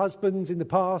 5 husbands in the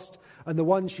past, and the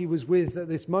one she was with at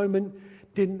this moment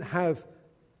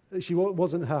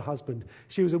wasn't her husband.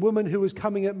 She was a woman who was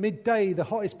coming at midday, the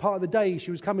hottest part of the day.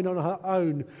 She was coming on her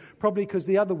own, probably because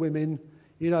the other women,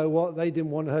 they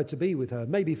didn't want her to be with her.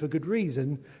 Maybe for good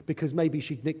reason, because maybe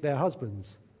she'd nicked their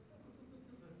husbands.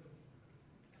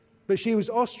 But she was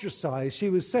ostracized, she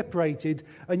was separated,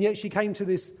 and yet she came to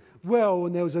this well,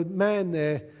 and there was a man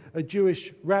there, a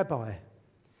Jewish rabbi.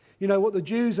 What the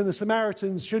Jews and the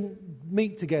Samaritans shouldn't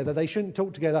meet together, they shouldn't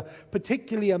talk together,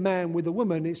 particularly a man with a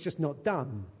woman, it's just not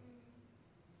done.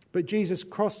 But Jesus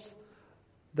crossed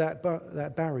that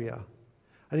barrier,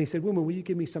 and he said, woman, will you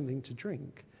give me something to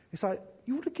drink? It's like,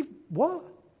 you want to give what?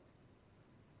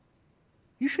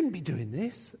 You shouldn't be doing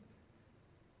this.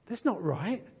 That's not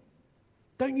right.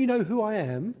 Don't you know who I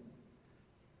am?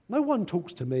 No one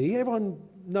talks to me. Everyone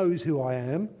knows who I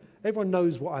am. Everyone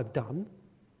knows what I've done.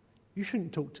 You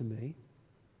shouldn't talk to me.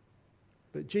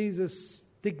 But Jesus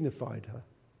dignified her.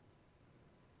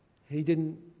 He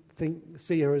didn't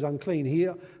see her as unclean. He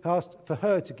asked for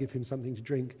her to give him something to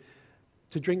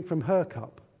drink from her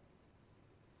cup.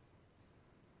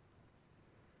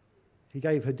 He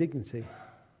gave her dignity.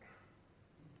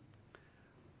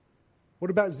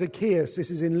 What about Zacchaeus? This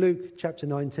is in Luke chapter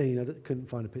 19. I couldn't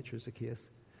find a picture of Zacchaeus.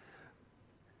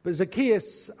 But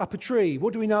Zacchaeus up a tree.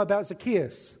 What do we know about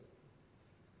Zacchaeus?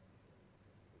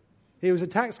 He was a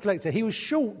tax collector. He was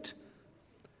short.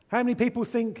 How many people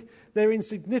think they're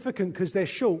insignificant because they're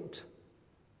short?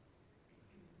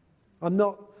 I've been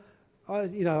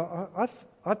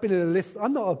in a lift.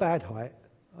 I'm not a bad height.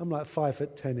 I'm like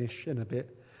 5'10" and a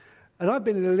bit. And I've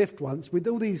been in a lift once with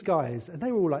all these guys, and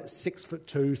they were all like 6'2",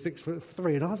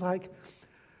 6'3", and I was like,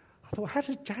 I thought, how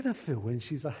does Jana feel when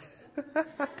she's like?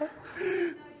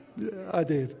 Yeah, I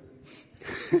did.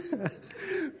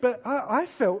 But I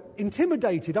felt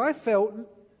intimidated. I felt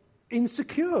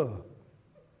insecure.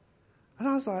 And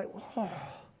I was like, oh,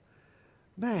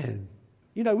 man.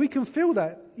 We can feel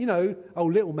that, oh,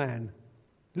 little man.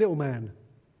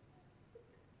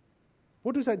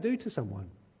 What does that do to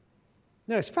someone?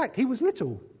 No, it's fact. He was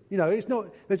little. It's not,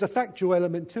 there's a factual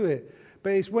element to it.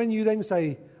 But it's when you then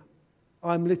say,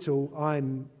 I'm little,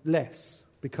 I'm less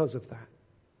because of that.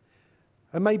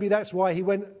 And maybe that's why he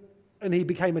went and he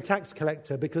became a tax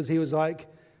collector, because he was like,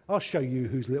 I'll show you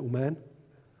who's little man.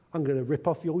 I'm going to rip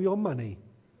off all your money.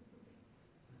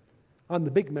 I'm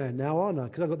the big man now, aren't I?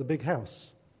 Because I've got the big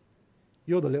house.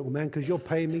 You're the little man because you're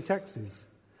paying me taxes.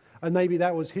 And maybe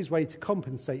that was his way to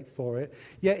compensate for it.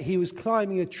 Yet he was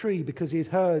climbing a tree because he had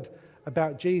heard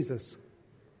about Jesus.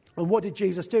 And what did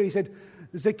Jesus do? He said,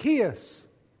 Zacchaeus,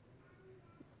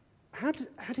 how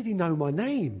did he know my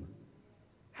name?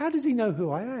 How does he know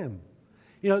who I am?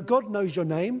 God knows your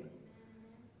name.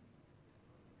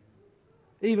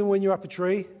 Even when you're up a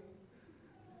tree,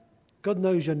 God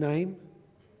knows your name.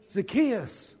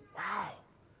 Zacchaeus, wow.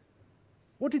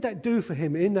 What did that do for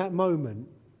him in that moment?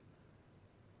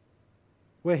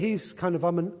 where he's kind of,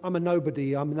 I'm a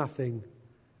nobody, I'm nothing.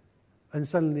 And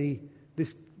suddenly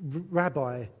this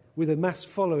rabbi with a mass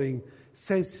following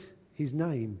says his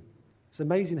name. It's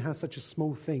amazing how such a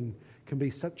small thing can be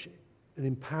such an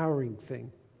empowering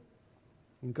thing.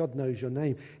 And God knows your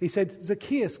name. He said,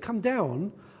 Zacchaeus, come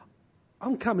down.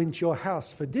 I'm coming to your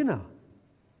house for dinner.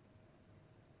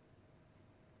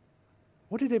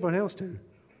 What did everyone else do?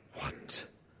 What?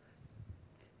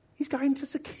 He's going to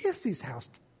Zacchaeus' house.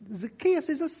 Zacchaeus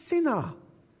is a sinner.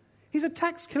 He's a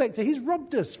tax collector. He's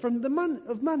robbed us from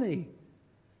of money.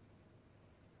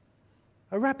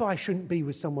 A rabbi shouldn't be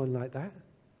with someone like that.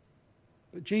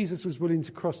 But Jesus was willing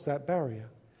to cross that barrier.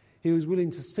 He was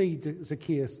willing to see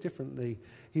Zacchaeus differently.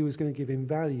 He was going to give him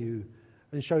value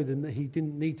and show them that he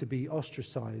didn't need to be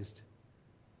ostracized.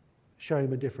 Show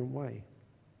him a different way.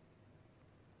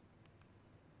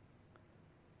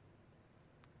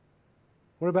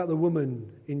 What about the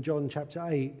woman in John chapter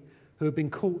 8 who had been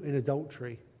caught in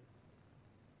adultery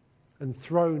and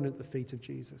thrown at the feet of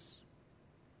Jesus?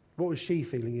 What was she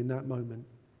feeling in that moment?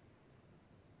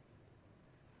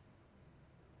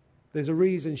 There's a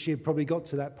reason she had probably got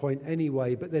to that point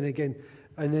anyway, but then again,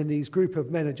 and then these group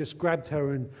of men had just grabbed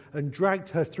her and dragged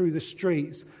her through the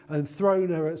streets and thrown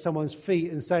her at someone's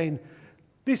feet and saying,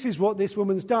 this is what this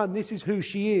woman's done, this is who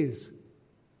she is.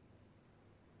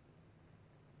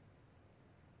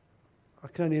 I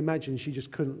can only imagine she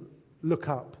just couldn't look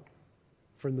up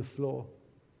from the floor.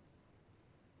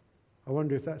 I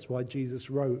wonder if that's why Jesus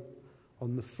wrote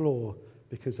on the floor,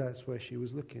 because that's where she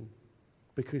was looking.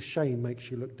 Because shame makes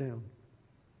you look down.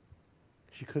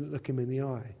 She couldn't look him in the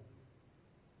eye.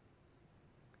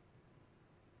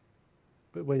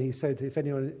 But when he said, if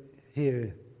anyone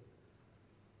here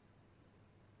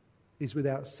is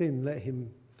without sin, let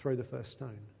him throw the first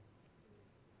stone.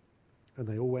 And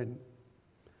they all went.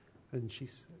 And she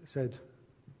said,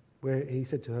 he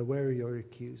said to her, where are your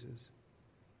accusers?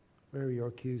 Where are your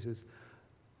accusers?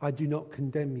 I do not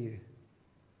condemn you.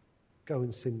 Go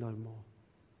and sin no more.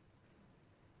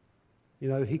 You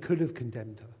know, he could have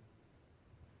condemned her.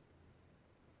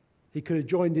 He could have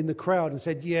joined in the crowd and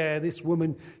said, yeah, this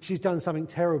woman, she's done something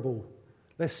terrible.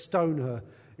 Let's stone her.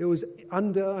 It was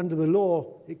under the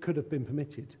law, it could have been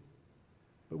permitted.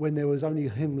 But when there was only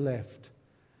him left,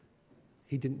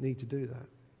 he didn't need to do that.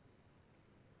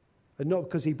 And not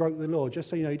because he broke the law. Just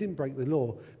so you know, he didn't break the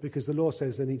law because the law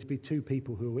says there need to be two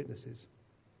people who are witnesses.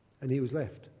 And he was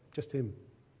left, just him.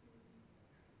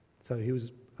 So he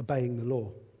was obeying the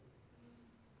law.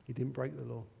 He didn't break the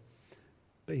law.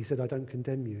 But he said, I don't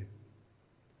condemn you.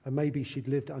 And maybe she'd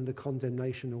lived under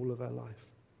condemnation all of her life.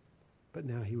 But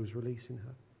now he was releasing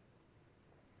her.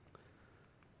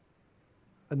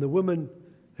 And the woman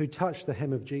who touched the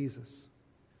hem of Jesus.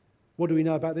 What do we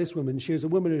know about this woman? She was a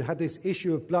woman who had this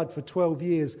issue of blood for 12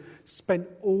 years, spent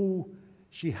all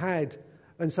she had.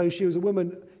 And so she was a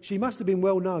woman, she must have been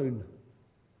well known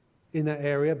in that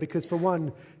area because, for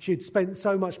one, she had spent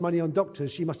so much money on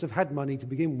doctors, she must have had money to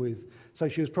begin with. So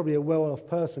she was probably a well-off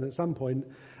person at some point.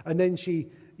 And then she,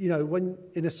 you know, when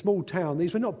in a small town,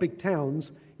 these were not big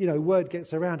towns, you know, word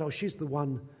gets around, oh, she's the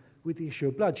one with the issue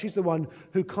of blood. She's the one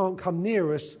who can't come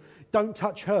near us. Don't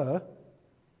touch her.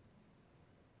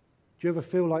 Do you ever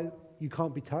feel like you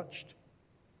can't be touched?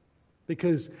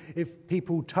 Because if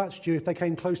people touched you, if they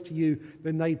came close to you,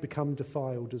 then they'd become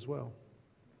defiled as well.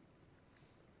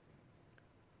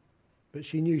 But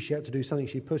she knew she had to do something.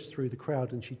 She pushed through the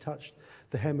crowd and she touched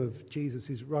the hem of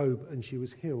Jesus' robe and she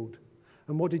was healed.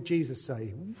 And what did Jesus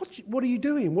say? What are you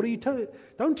doing? What are you doing?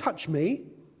 Don't touch me.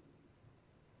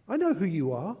 I know who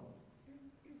you are. Do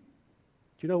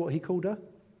you know what he called her?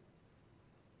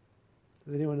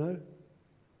 Does anyone know?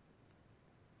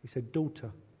 He said,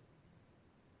 daughter.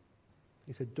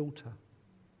 He said, daughter.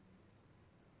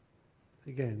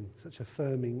 Again, such a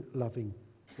firming, loving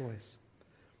voice.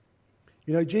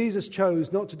 You know, Jesus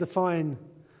chose not to define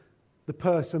the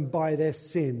person by their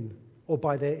sin or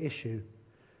by their issue,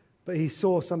 but he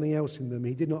saw something else in them.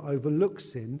 He did not overlook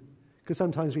sin, because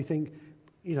sometimes we think,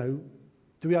 you know,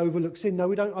 do we overlook sin? No,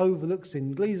 we don't overlook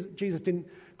sin. Jesus didn't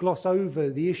gloss over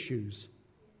the issues,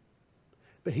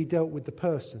 but he dealt with the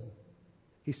person.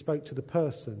 He spoke to the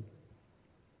person,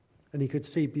 and he could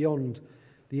see beyond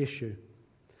the issue.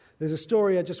 There's a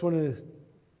story I just want to...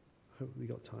 Hope we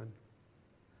got time.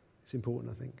 It's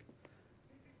important, I think.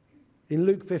 In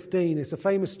Luke 15, it's a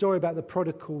famous story about the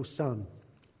prodigal son.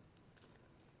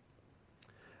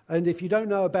 And if you don't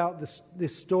know about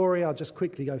this story, I'll just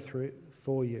quickly go through it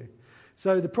for you.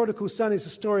 So the prodigal son is a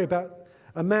story about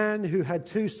a man who had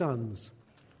two sons.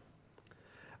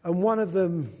 And one of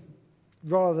them,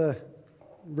 rather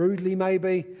rudely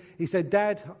maybe, he said,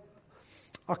 Dad,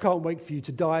 I can't wait for you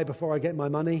to die before I get my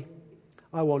money.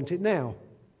 I want it now.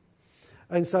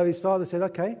 And so his father said,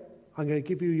 okay, I'm going to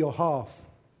give you your half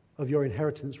of your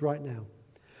inheritance right now.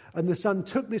 And the son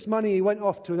took this money, he went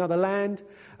off to another land,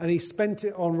 and he spent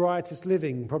it on riotous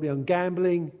living, probably on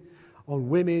gambling, on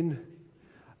women,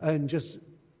 and just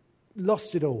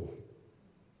lost it all.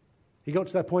 He got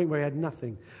to that point where he had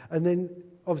nothing. And then,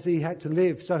 obviously, he had to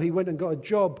live, so he went and got a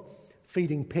job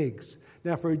feeding pigs.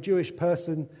 Now, for a Jewish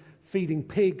person, feeding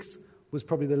pigs was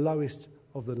probably the lowest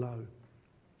of the low.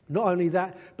 Not only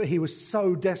that, but he was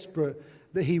so desperate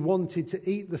that he wanted to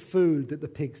eat the food that the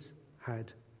pigs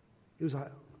had. He was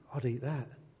like, I'd eat that.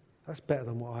 That's better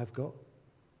than what I've got.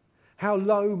 How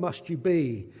low must you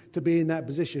be to be in that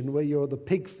position where you're the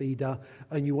pig feeder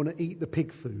and you want to eat the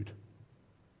pig food?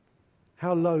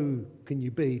 How low can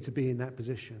you be to be in that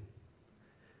position?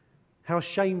 How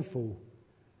shameful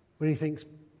when he thinks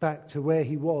back to where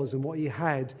he was and what he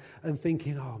had and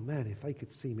thinking, oh man, if they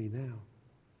could see me now.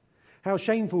 How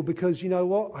shameful because, you know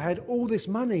what, I had all this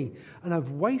money and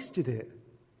I've wasted it.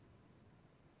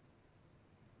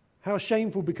 How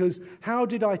shameful because how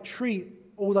did I treat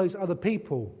all those other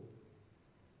people?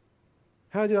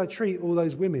 How did I treat all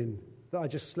those women that I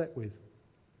just slept with?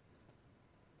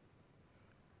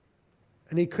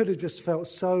 And he could have just felt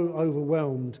so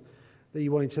overwhelmed that he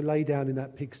wanted to lay down in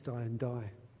that pigsty and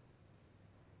die.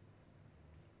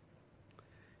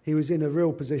 He was in a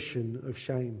real position of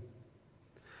shame.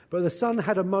 But the son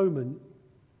had a moment,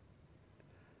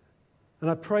 and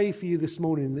I pray for you this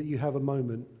morning that you have a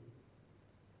moment.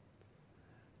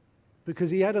 Because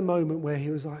he had a moment where he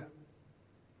was like,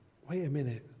 wait a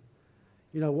minute.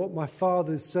 You know what? My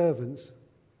father's servants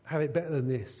have it better than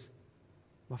this.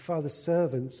 My father's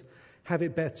servants have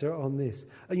it better on this.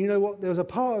 And you know what? There was a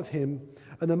part of him,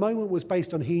 and the moment was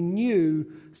based on he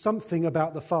knew something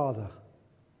about the father.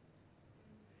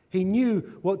 He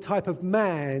knew what type of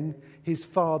man his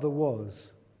father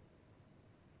was.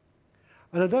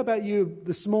 And I don't know about you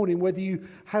this morning, whether you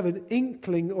have an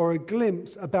inkling or a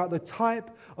glimpse about the type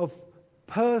of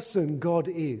person God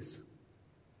is.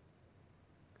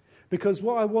 Because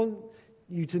what I want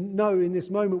you to know in this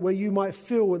moment where you might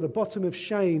feel at the bottom of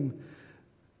shame,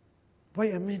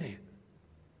 wait a minute,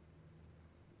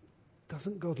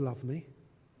 doesn't God love me?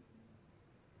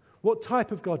 What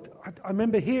type of God? I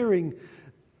remember hearing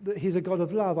that he's a God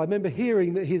of love. I remember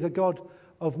hearing that he's a God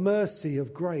of mercy,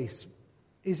 of grace.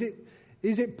 Is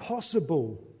it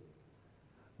possible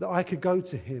that I could go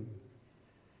to him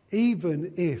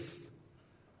even if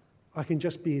I can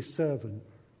just be his servant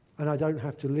and I don't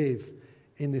have to live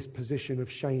in this position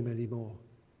of shame anymore?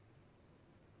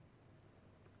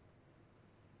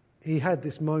 He had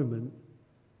this moment.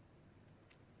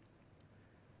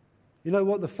 You know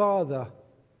what? The father,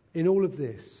 in all of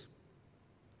this,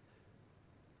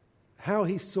 how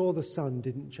he saw the son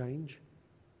didn't change.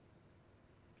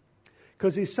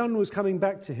 Because his son was coming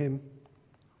back to him.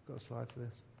 I've got a slide for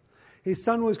this. His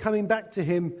son was coming back to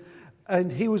him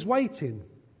and he was waiting.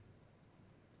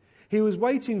 He was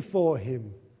waiting for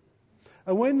him.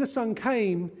 And when the son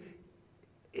came,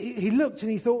 he looked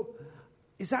and he thought,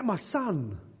 is that my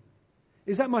son?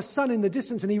 Is that my son in the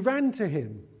distance? And he ran to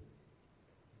him.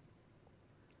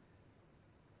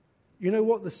 You know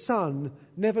what? The son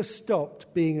never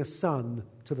stopped being a son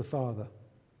to the father.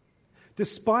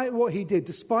 Despite what he did,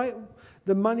 despite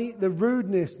the money, the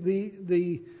rudeness,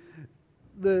 the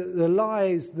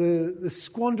lies, the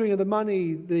squandering of the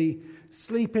money, the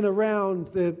sleeping around,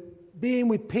 the being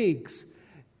with pigs,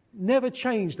 never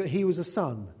changed that he was a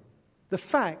son. The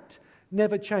fact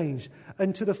never changed.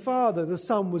 And to the father, the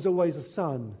son was always a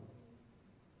son.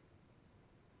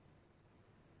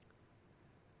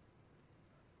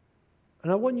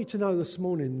 And I want you to know this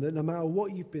morning that no matter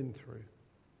what you've been through,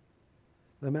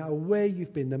 no matter where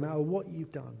you've been, no matter what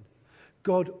you've done,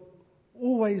 God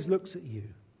always looks at you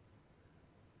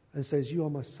and says, you are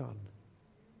my son.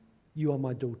 You are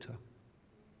my daughter.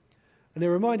 And it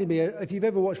reminded me, if you've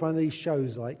ever watched one of these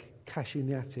shows like Cash in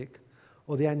the Attic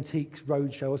or the Antiques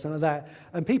Roadshow or something like that,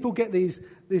 and people get this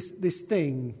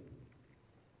thing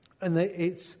and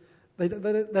they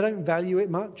don't value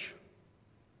it much.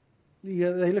 You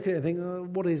know, they look at it and think, oh,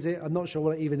 what is it? I'm not sure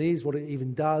what it even is, what it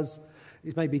even does.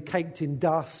 It's maybe caked in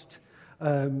dust.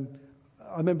 I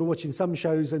remember watching some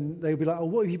shows and they'd be like, oh,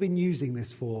 what have you been using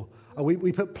this for? Oh,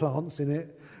 we put plants in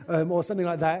it or something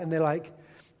like that. And they're like,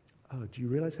 oh, do you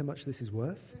realise how much this is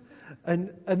worth?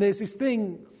 And there's this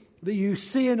thing that you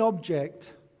see an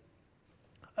object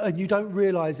and you don't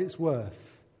realise its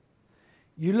worth.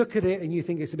 You look at it and you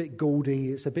think it's a bit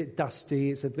gaudy, it's a bit dusty,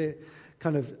 it's a bit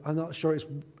kind of, I'm not sure it's,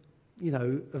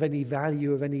 of any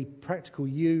value, of any practical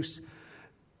use.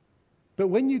 But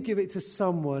when you give it to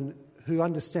someone who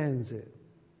understands it,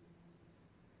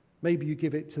 maybe you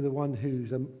give it to the one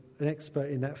who's an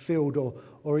expert in that field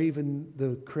or even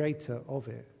the creator of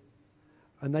it,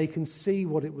 and they can see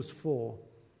what it was for,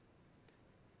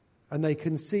 and they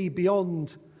can see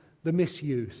beyond the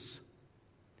misuse.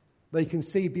 They can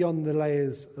see beyond the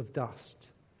layers of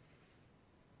dust.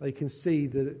 They can see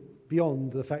that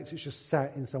beyond the fact it's just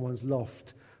sat in someone's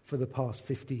loft for the past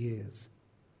 50 years.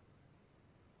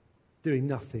 Doing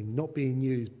nothing, not being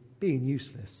used, being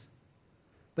useless.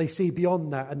 They see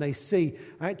beyond that, and they see,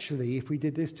 actually, if we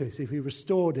did this to us, if we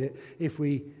restored it, if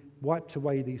we wiped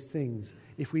away these things,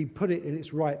 if we put it in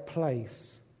its right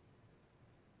place,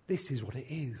 this is what it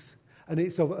is. And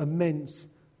it's of immense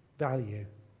value.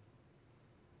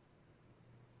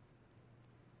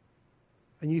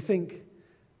 And you think,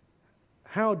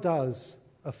 how does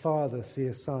a father see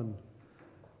a son?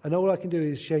 And all I can do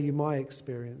is share you my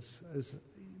experience. As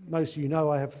most of you know,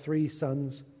 I have 3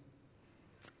 sons.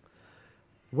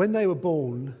 When they were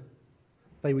born,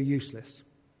 they were useless.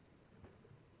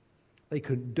 They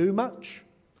couldn't do much.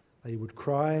 They would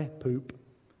cry, poop,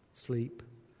 sleep.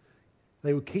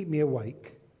 They would keep me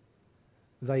awake.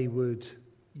 They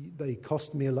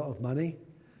cost me a lot of money.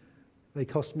 They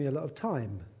cost me a lot of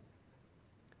time.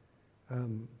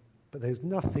 But there's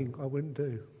nothing I wouldn't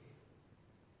do.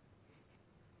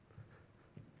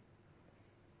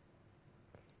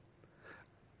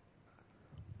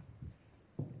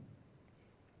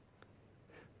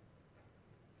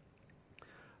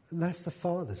 And that's the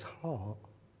Father's heart.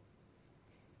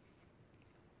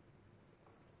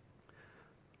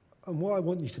 And what I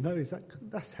want you to know is that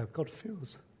that's how God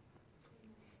feels.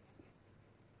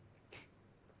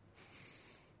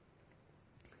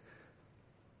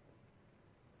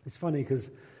 It's funny because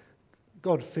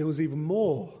God feels even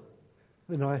more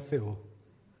than I feel.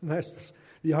 And that's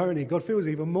the irony. God feels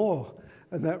even more.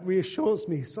 And that reassures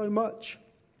me so much.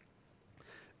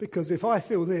 Because if I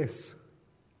feel this,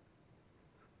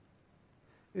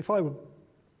 if I would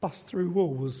bust through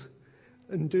walls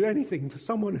and do anything for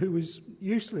someone who was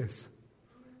useless,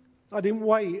 I didn't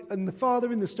wait. And the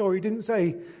father in the story didn't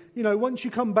say, once you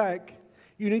come back,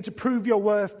 you need to prove your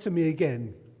worth to me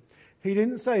again. He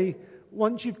didn't say,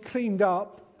 once you've cleaned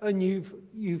up and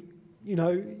you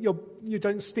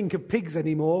don't stink of pigs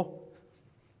anymore.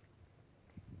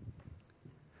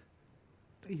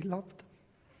 But he loved them.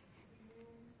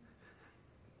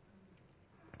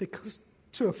 Because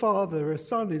to a father, a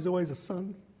son is always a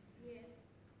son.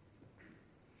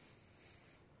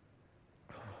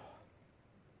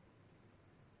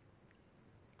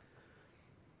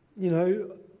 There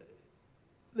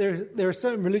are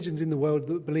certain religions in the world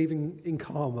that believe in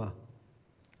karma.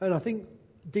 And I think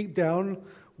deep down,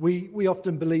 we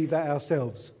often believe that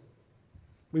ourselves.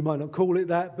 We might not call it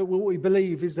that, but what we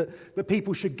believe is that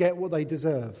people should get what they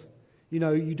deserve.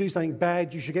 You do something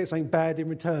bad, you should get something bad in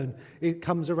return. It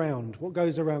comes around. What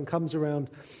goes around comes around.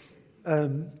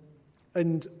 And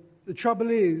the trouble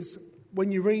is,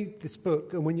 when you read this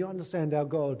book and when you understand our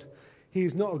God, He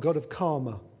is not a God of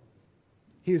karma.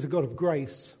 He is a God of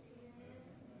grace.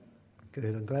 Good,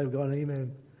 I'm glad we got an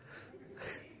amen.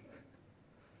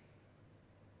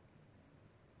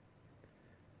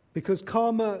 Because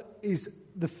karma is,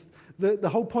 the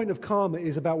whole point of karma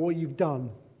is about what you've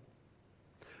done.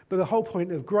 But the whole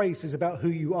point of grace is about who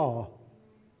you are.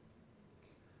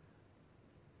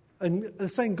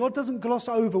 And saying God doesn't gloss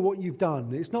over what you've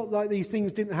done. It's not like these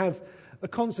things didn't have a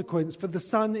consequence. For the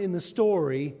son in the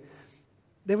story,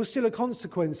 there was still a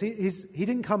consequence. He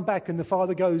didn't come back and the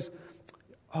father goes,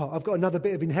 I've got another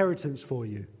bit of inheritance for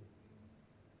you.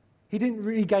 He didn't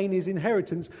regain his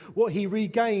inheritance. What he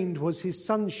regained was his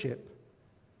sonship.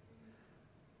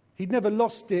 He'd never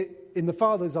lost it in the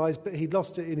father's eyes, but he'd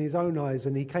lost it in his own eyes,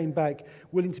 and he came back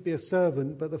willing to be a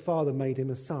servant, but the father made him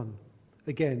a son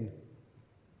again.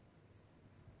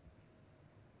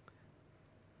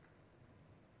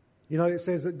 It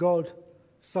says that God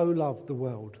so loved the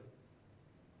world.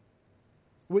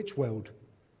 Which world?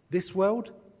 This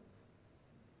world?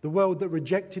 The world that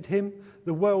rejected him?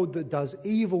 The world that does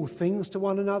evil things to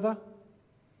one another?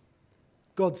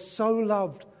 God so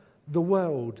loved the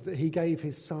world that he gave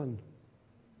his son.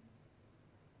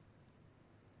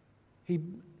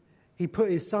 He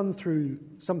put his son through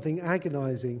something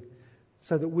agonizing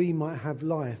so that we might have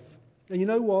life. And you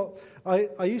know what?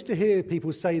 I used to hear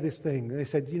people say this thing. They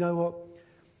said, you know what?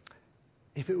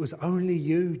 If it was only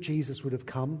you, Jesus would have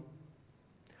come.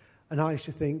 And I used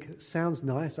to think, sounds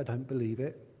nice, I don't believe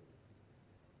it.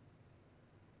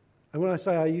 And when I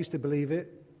say I used to believe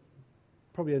it,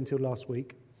 probably until last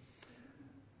week.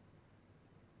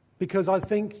 because I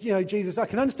think, Jesus, I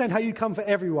can understand how you'd come for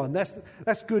everyone.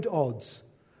 That's good odds.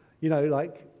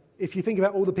 Like if you think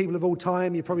about all the people of all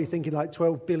time, you're probably thinking like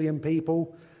 12 billion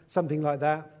people, something like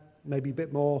that, maybe a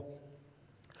bit more.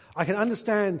 I can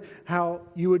understand how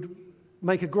you would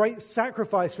make a great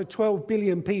sacrifice for 12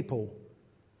 billion people.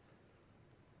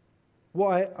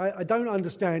 What I don't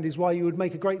understand is why you would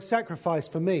make a great sacrifice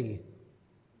for me.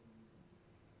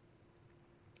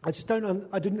 I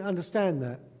didn't understand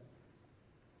that.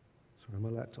 Sorry, my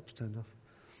laptop's turned off.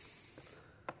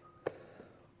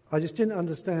 I just didn't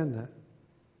understand that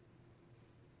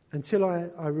until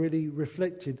I really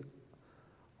reflected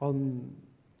on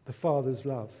the Father's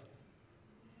love.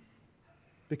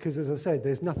 Because as I said,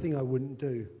 there's nothing I wouldn't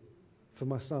do for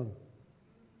my son.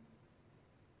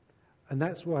 And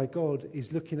that's why God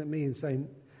is looking at me and saying,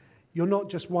 you're not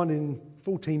just 1 in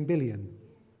 14 billion.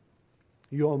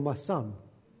 You're my son.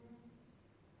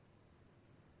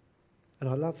 And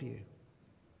I love you.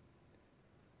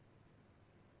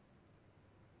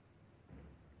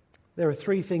 There are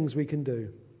 3 things we can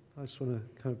do. I just want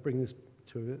to kind of bring this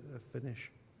to a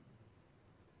finish.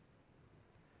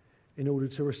 In order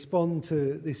to respond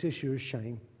to this issue of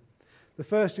shame. The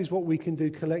first is what we can do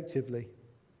collectively.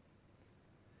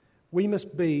 We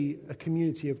must be a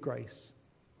community of grace.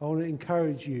 I want to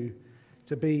encourage you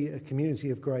to be a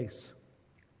community of grace.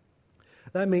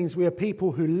 That means we are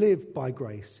people who live by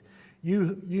grace.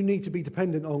 You need to be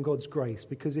dependent on God's grace,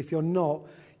 because if you're not,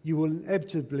 you will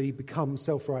inevitably become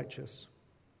self-righteous.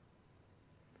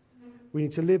 We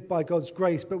need to live by God's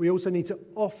grace, but we also need to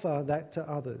offer that to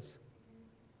others.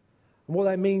 And what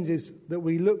that means is that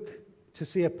we look to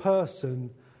see a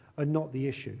person and not the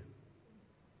issue.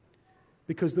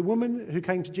 Because the woman who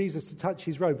came to Jesus to touch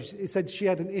his robe, it said she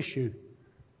had an issue.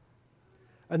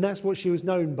 And that's what she was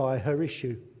known by, her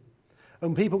issue.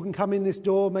 And people can come in this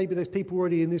door, maybe there's people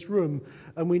already in this room,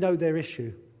 and we know their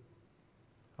issue.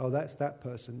 Oh, that's that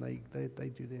person, they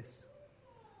do this.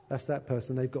 That's that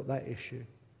person, they've got that issue.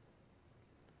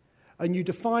 And you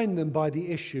define them by the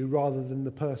issue rather than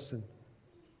the person.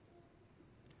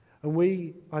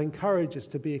 And I encourage us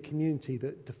to be a community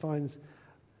that defines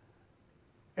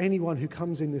anyone who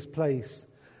comes in this place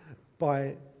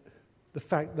by the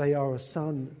fact they are a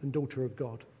son and daughter of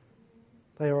God.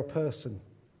 They are a person.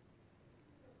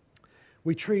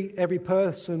 We treat every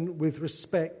person with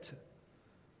respect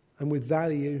and with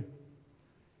value,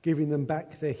 giving them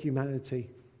back their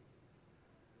humanity.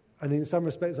 And in some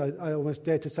respects, I almost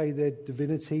dare to say their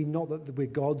divinity, not that we're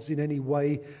gods in any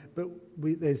way, but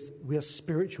we are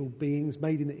spiritual beings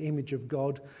made in the image of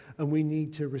God, and we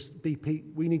need to be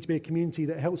a community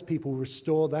that helps people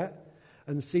restore that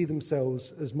and see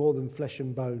themselves as more than flesh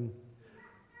and bone,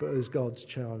 but as God's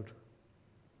child.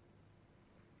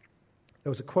 There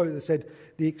was a quote that said,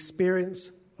 "The experience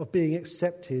of being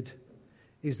accepted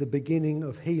is the beginning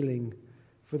of healing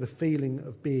for the feeling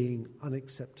of being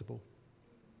unacceptable."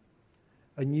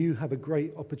 And you have a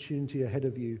great opportunity ahead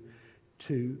of you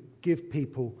to give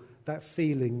people that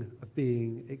feeling of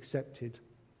being accepted.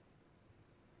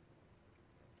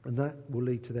 And that will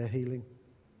lead to their healing.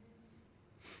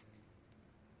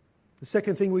 The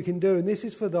second thing we can do, and this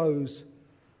is for those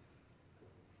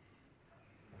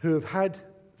who have had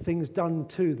things done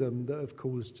to them that have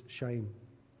caused shame.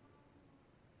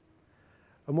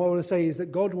 And what I want to say is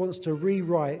that God wants to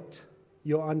rewrite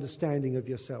your understanding of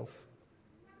yourself.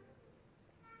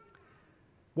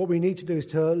 What we need to do is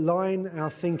to align our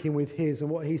thinking with His and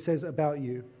what He says about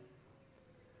you.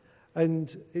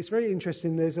 And it's very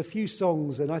interesting, there's a few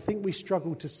songs, and I think we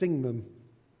struggle to sing them.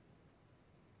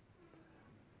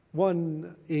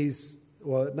 One is,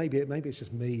 well, maybe it's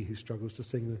just me who struggles to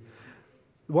sing them.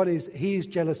 One is, "He is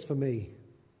jealous for me.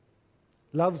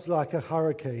 Love's like a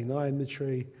hurricane, I am the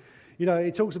tree."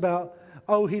 It talks about,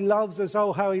 oh, He loves us,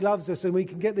 oh, how He loves us, and we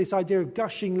can get this idea of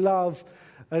gushing love.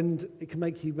 And it can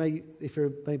make you, if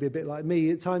you're maybe a bit like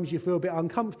me, at times you feel a bit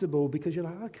uncomfortable because you're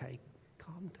like, okay,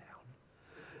 calm down.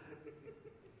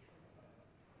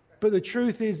 But the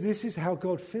truth is, this is how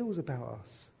God feels about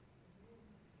us.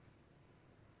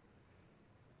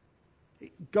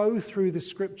 Go through the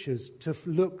scriptures to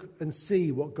look and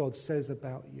see what God says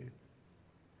about you.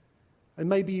 And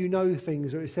maybe you know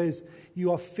things where it says,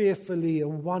 you are fearfully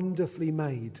and wonderfully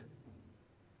made.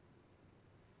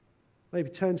 Maybe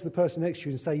turn to the person next to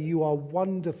you and say, you are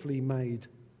wonderfully made.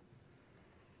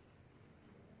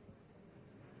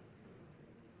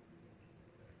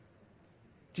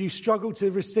 Do you struggle to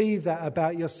receive that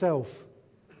about yourself?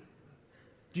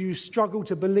 Do you struggle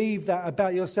to believe that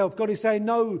about yourself? God is saying,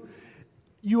 no,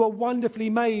 you are wonderfully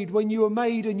made. When you were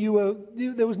made and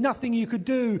there was nothing you could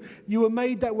do, you were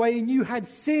made that way and you had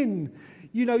sin.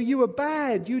 You know, you were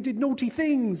bad, you did naughty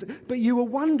things, but you were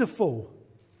wonderful.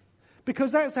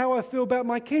 Because that's how I feel about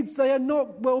my kids. They are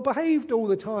not well behaved all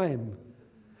the time,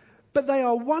 but they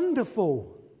are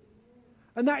wonderful.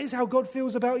 And that is how God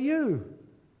feels about you.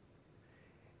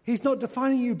 He's not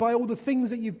defining you by all the things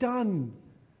that you've done.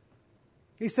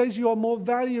 He says you are more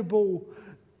valuable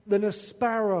than a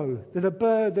sparrow, than a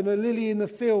bird, than a lily in the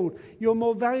field. You're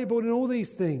more valuable than all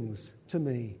these things to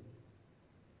me.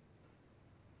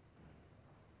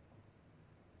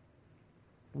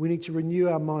 We need to renew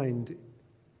our mind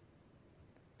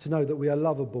to know that we are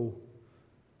lovable,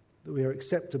 that we are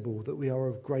acceptable, that we are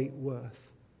of great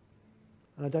worth.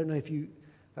 And I don't know if you,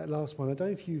 that last one, I don't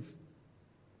know if you've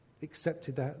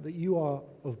accepted that you are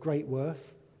of great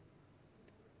worth.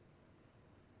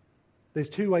 There's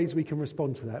two ways we can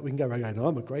respond to that. We can go, "Okay, no,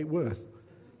 I'm of great worth."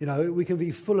 You know, we can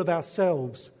be full of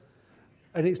ourselves.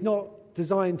 And it's not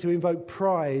designed to invoke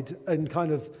pride and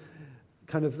kind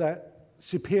of that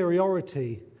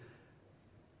superiority.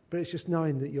 But it's just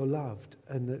knowing that you're loved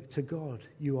and that to God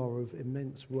you are of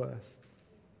immense worth.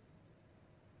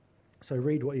 So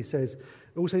read what he says.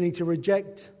 We also need to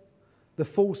reject the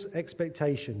false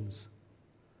expectations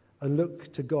and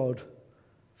look to God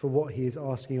for what he is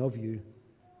asking of you.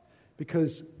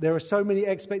 Because there are so many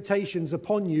expectations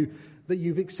upon you that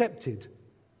you've accepted.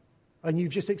 And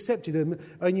you've just accepted them.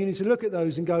 And you need to look at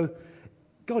those and go,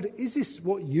 "God, is this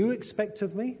what you expect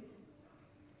of me?"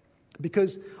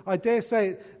 Because I dare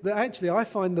say that actually I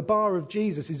find the bar of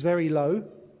Jesus is very low.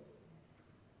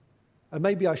 And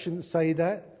maybe I shouldn't say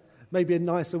that. Maybe a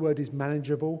nicer word is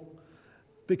manageable.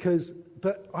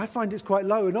 But I find it's quite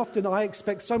low. And often I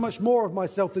expect so much more of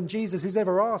myself than Jesus is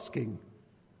ever asking.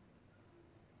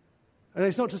 And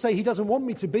it's not to say he doesn't want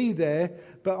me to be there,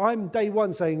 but I'm day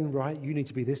one saying, "Right, you need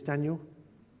to be this, Daniel.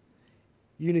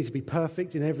 You need to be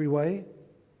perfect in every way."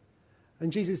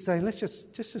 And Jesus is saying, let's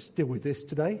just deal with this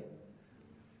today.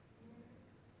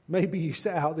 Maybe you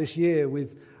set out this year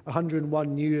with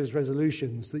 101 New Year's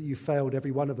resolutions that you failed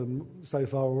every one of them so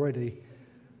far already.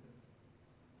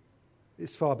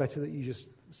 It's far better that you just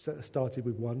started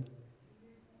with one.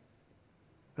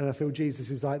 And I feel Jesus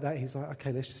is like that. He's like,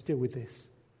 "Okay, let's just deal with this.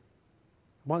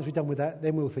 Once we're done with that,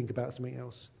 then we'll think about something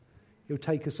else." He'll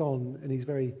take us on, and he's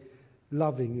very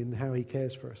loving in how he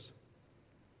cares for us.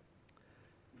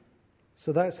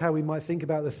 So that's how we might think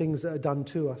about the things that are done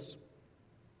to us,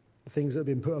 the things that have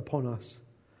been put upon us.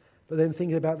 But then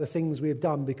thinking about the things we have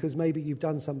done, because maybe you've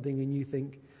done something and you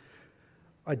think,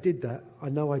 "I did that, I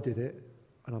know I did it,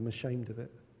 and I'm ashamed of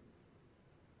it."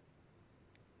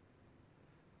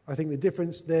 I think the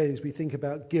difference there is we think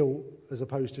about guilt as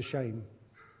opposed to shame.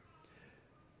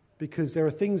 Because there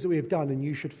are things that we have done and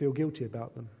you should feel guilty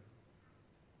about them.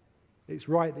 It's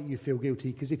right that you feel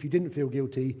guilty, because if you didn't feel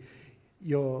guilty,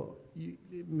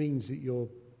 it means that you're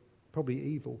probably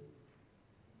evil.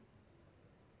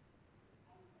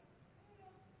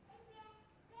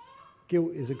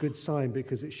 Guilt is a good sign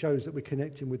because it shows that we're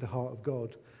connecting with the heart of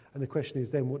God. And the question is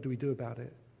then, what do we do about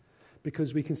it?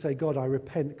 Because we can say, "God, I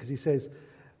repent," because he says,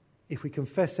 if we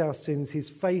confess our sins, he's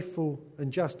faithful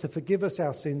and just to forgive us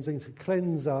our sins and to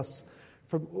cleanse us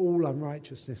from all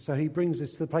unrighteousness. So he brings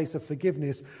us to the place of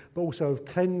forgiveness, but also of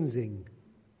cleansing.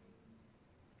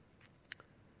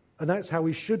 And that's how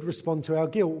we should respond to our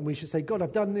guilt. And we should say, "God,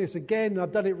 I've done this again.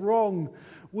 I've done it wrong.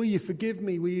 Will you forgive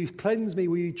me? Will you cleanse me?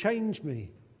 Will you change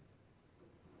me?"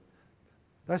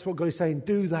 That's what God is saying.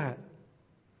 Do that.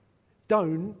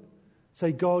 Don't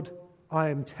say, "God, I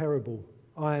am terrible.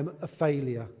 I am a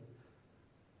failure."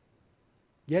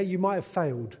 Yeah, you might have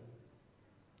failed.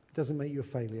 It doesn't make you a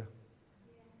failure.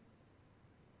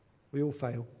 We all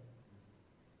fail.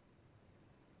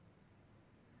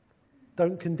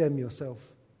 Don't condemn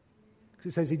yourself.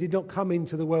 Because it says he did not come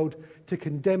into the world to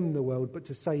condemn the world, but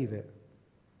to save it.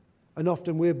 And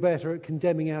often we're better at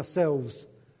condemning ourselves.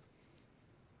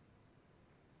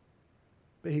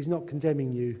 But he's not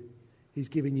condemning you. He's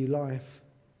giving you life.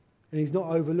 And he's not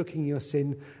overlooking your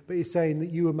sin, but he's saying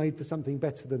that you were made for something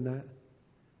better than that.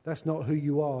 That's not who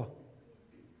you are.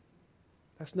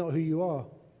 That's not who you are.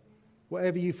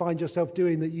 Whatever you find yourself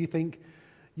doing that you think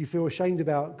you feel ashamed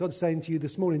about, God's saying to you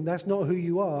this morning, that's not who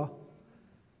you are.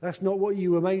 That's not what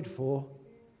you were made for.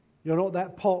 You're not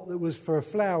that pot that was for a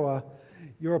flower.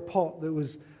 You're a pot that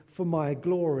was for my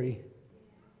glory.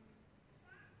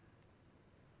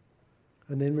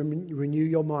 And then renew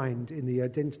your mind in the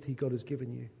identity God has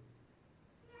given you.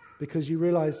 Because you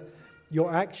realize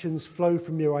your actions flow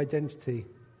from your identity.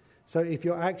 So if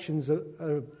your actions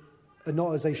are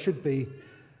not as they should be,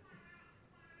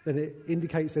 then it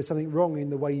indicates there's something wrong in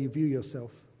the way you view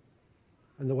yourself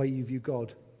and the way you view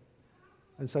God.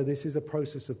 And so this is a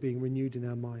process of being renewed in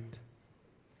our mind.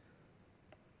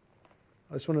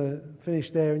 I just want to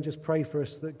finish there and just pray for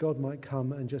us that God might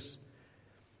come and just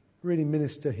really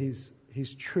minister his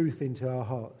truth into our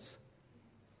hearts.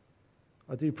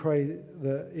 I do pray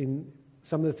that in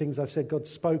some of the things I've said, God's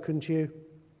spoken to you.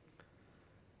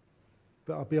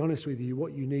 But I'll be honest with you,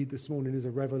 what you need this morning is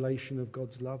a revelation of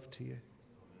God's love to you.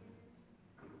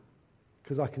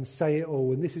 Because I can say it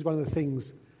all, and this is one of the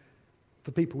things for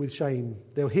people with shame.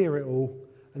 They'll hear it all,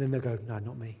 and then they'll go, no,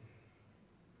 not me.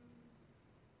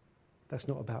 That's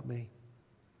not about me.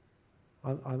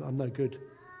 I'm no good.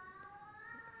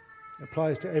 It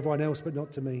applies to everyone else, but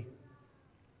not to me.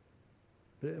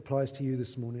 But it applies to you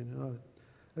this morning.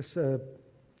 Let's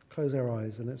close our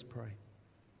eyes and let's pray.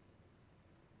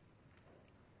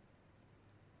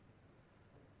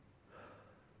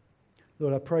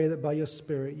 Lord, I pray that by your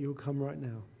Spirit you will come right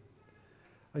now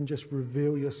and just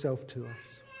reveal yourself to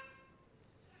us.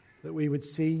 That we would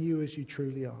see you as you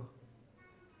truly are.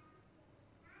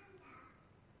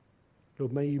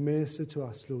 Lord, may you minister to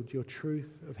us, Lord, your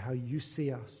truth of how you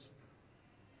see us.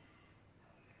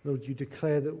 Lord, you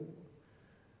declare that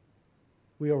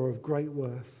we are of great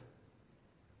worth.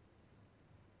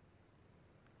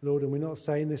 Lord, and we're not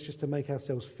saying this just to make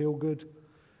ourselves feel good,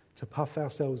 to puff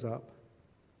ourselves up,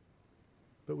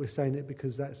 but we're saying it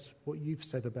because that's what you've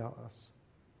said about us.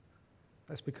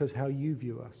 That's because how you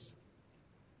view us.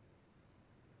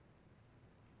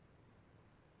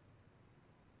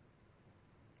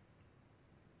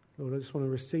 Lord, I just want to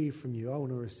receive from you. I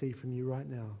want to receive from you right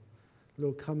now.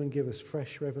 Lord, come and give us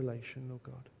fresh revelation, Lord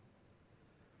God.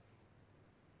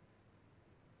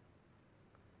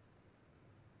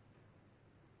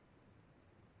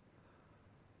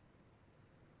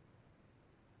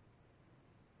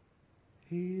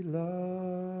 He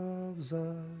loves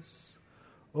us.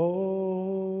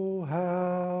 Oh,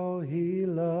 how he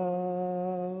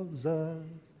loves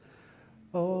us.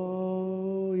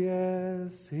 Oh,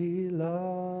 yes, he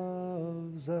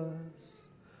loves us.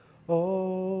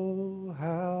 Oh,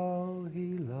 how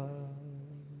he loves.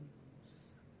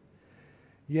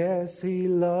 Yes, he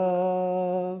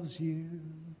loves you.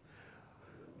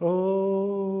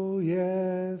 Oh,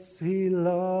 yes, he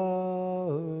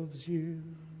loves you.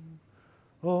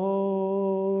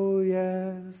 Oh,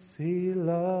 yes, he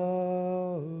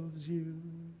loves you.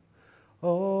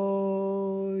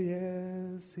 Oh,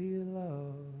 yes, he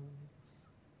loves.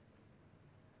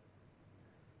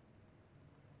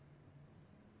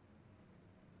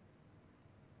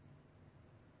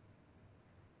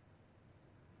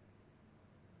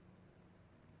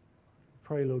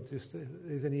 Pray, Lord, just if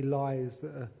there's any lies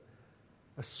that are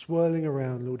swirling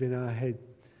around, Lord, in our head.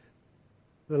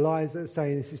 The lies that are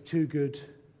saying this is too good.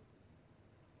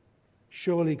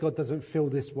 Surely God doesn't feel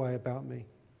this way about me.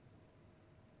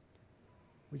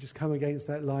 We just come against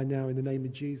that lie now in the name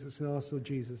of Jesus and ask, Lord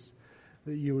Jesus,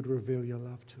 that you would reveal your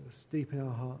love to us deep in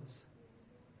our hearts.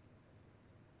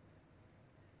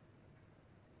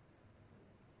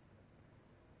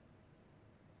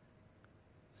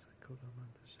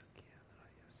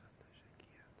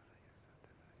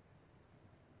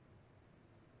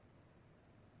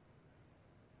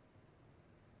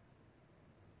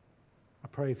 I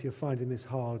pray if you're finding this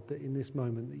hard, that in this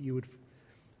moment that you would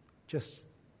just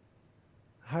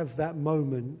have that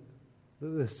moment that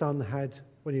the son had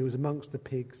when he was amongst the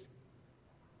pigs.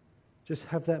 Just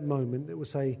have that moment that will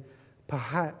say,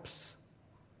 perhaps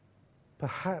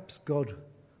God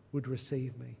would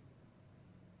receive me.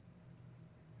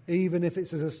 Even if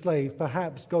it's as a slave,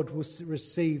 perhaps God will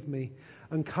receive me,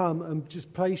 and come and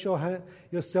just place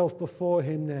yourself before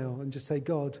him now and just say,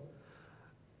 God,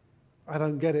 I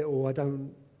don't get it all. I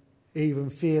don't even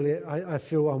feel it. I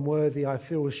feel unworthy. I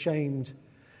feel ashamed.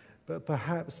 But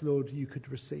perhaps, Lord, you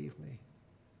could receive me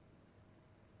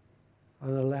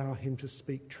and allow him to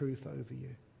speak truth over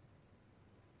you.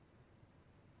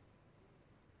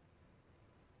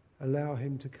 Allow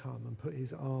him to come and put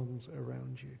his arms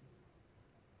around you.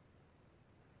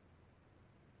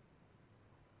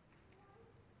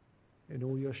 In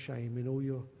all your shame, in all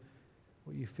your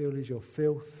what you feel is your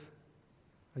filth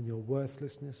and your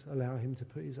worthlessness, allow him to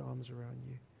put his arms around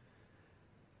you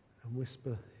and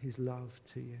whisper his love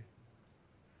to you.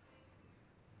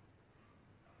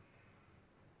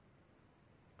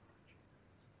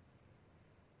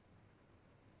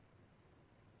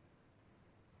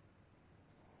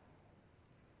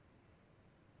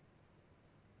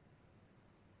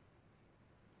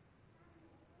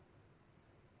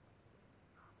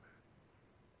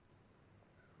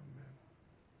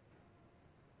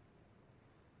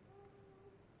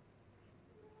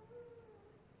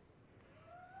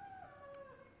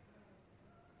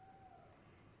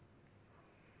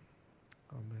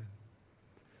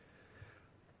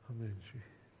 Amen.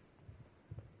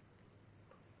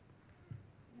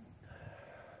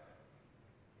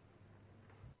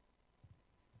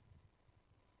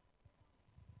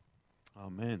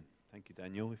 Amen. Thank you,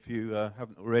 Daniel. If you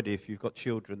haven't already, if you've got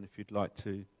children, if you'd like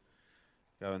to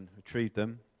go and retrieve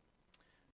them,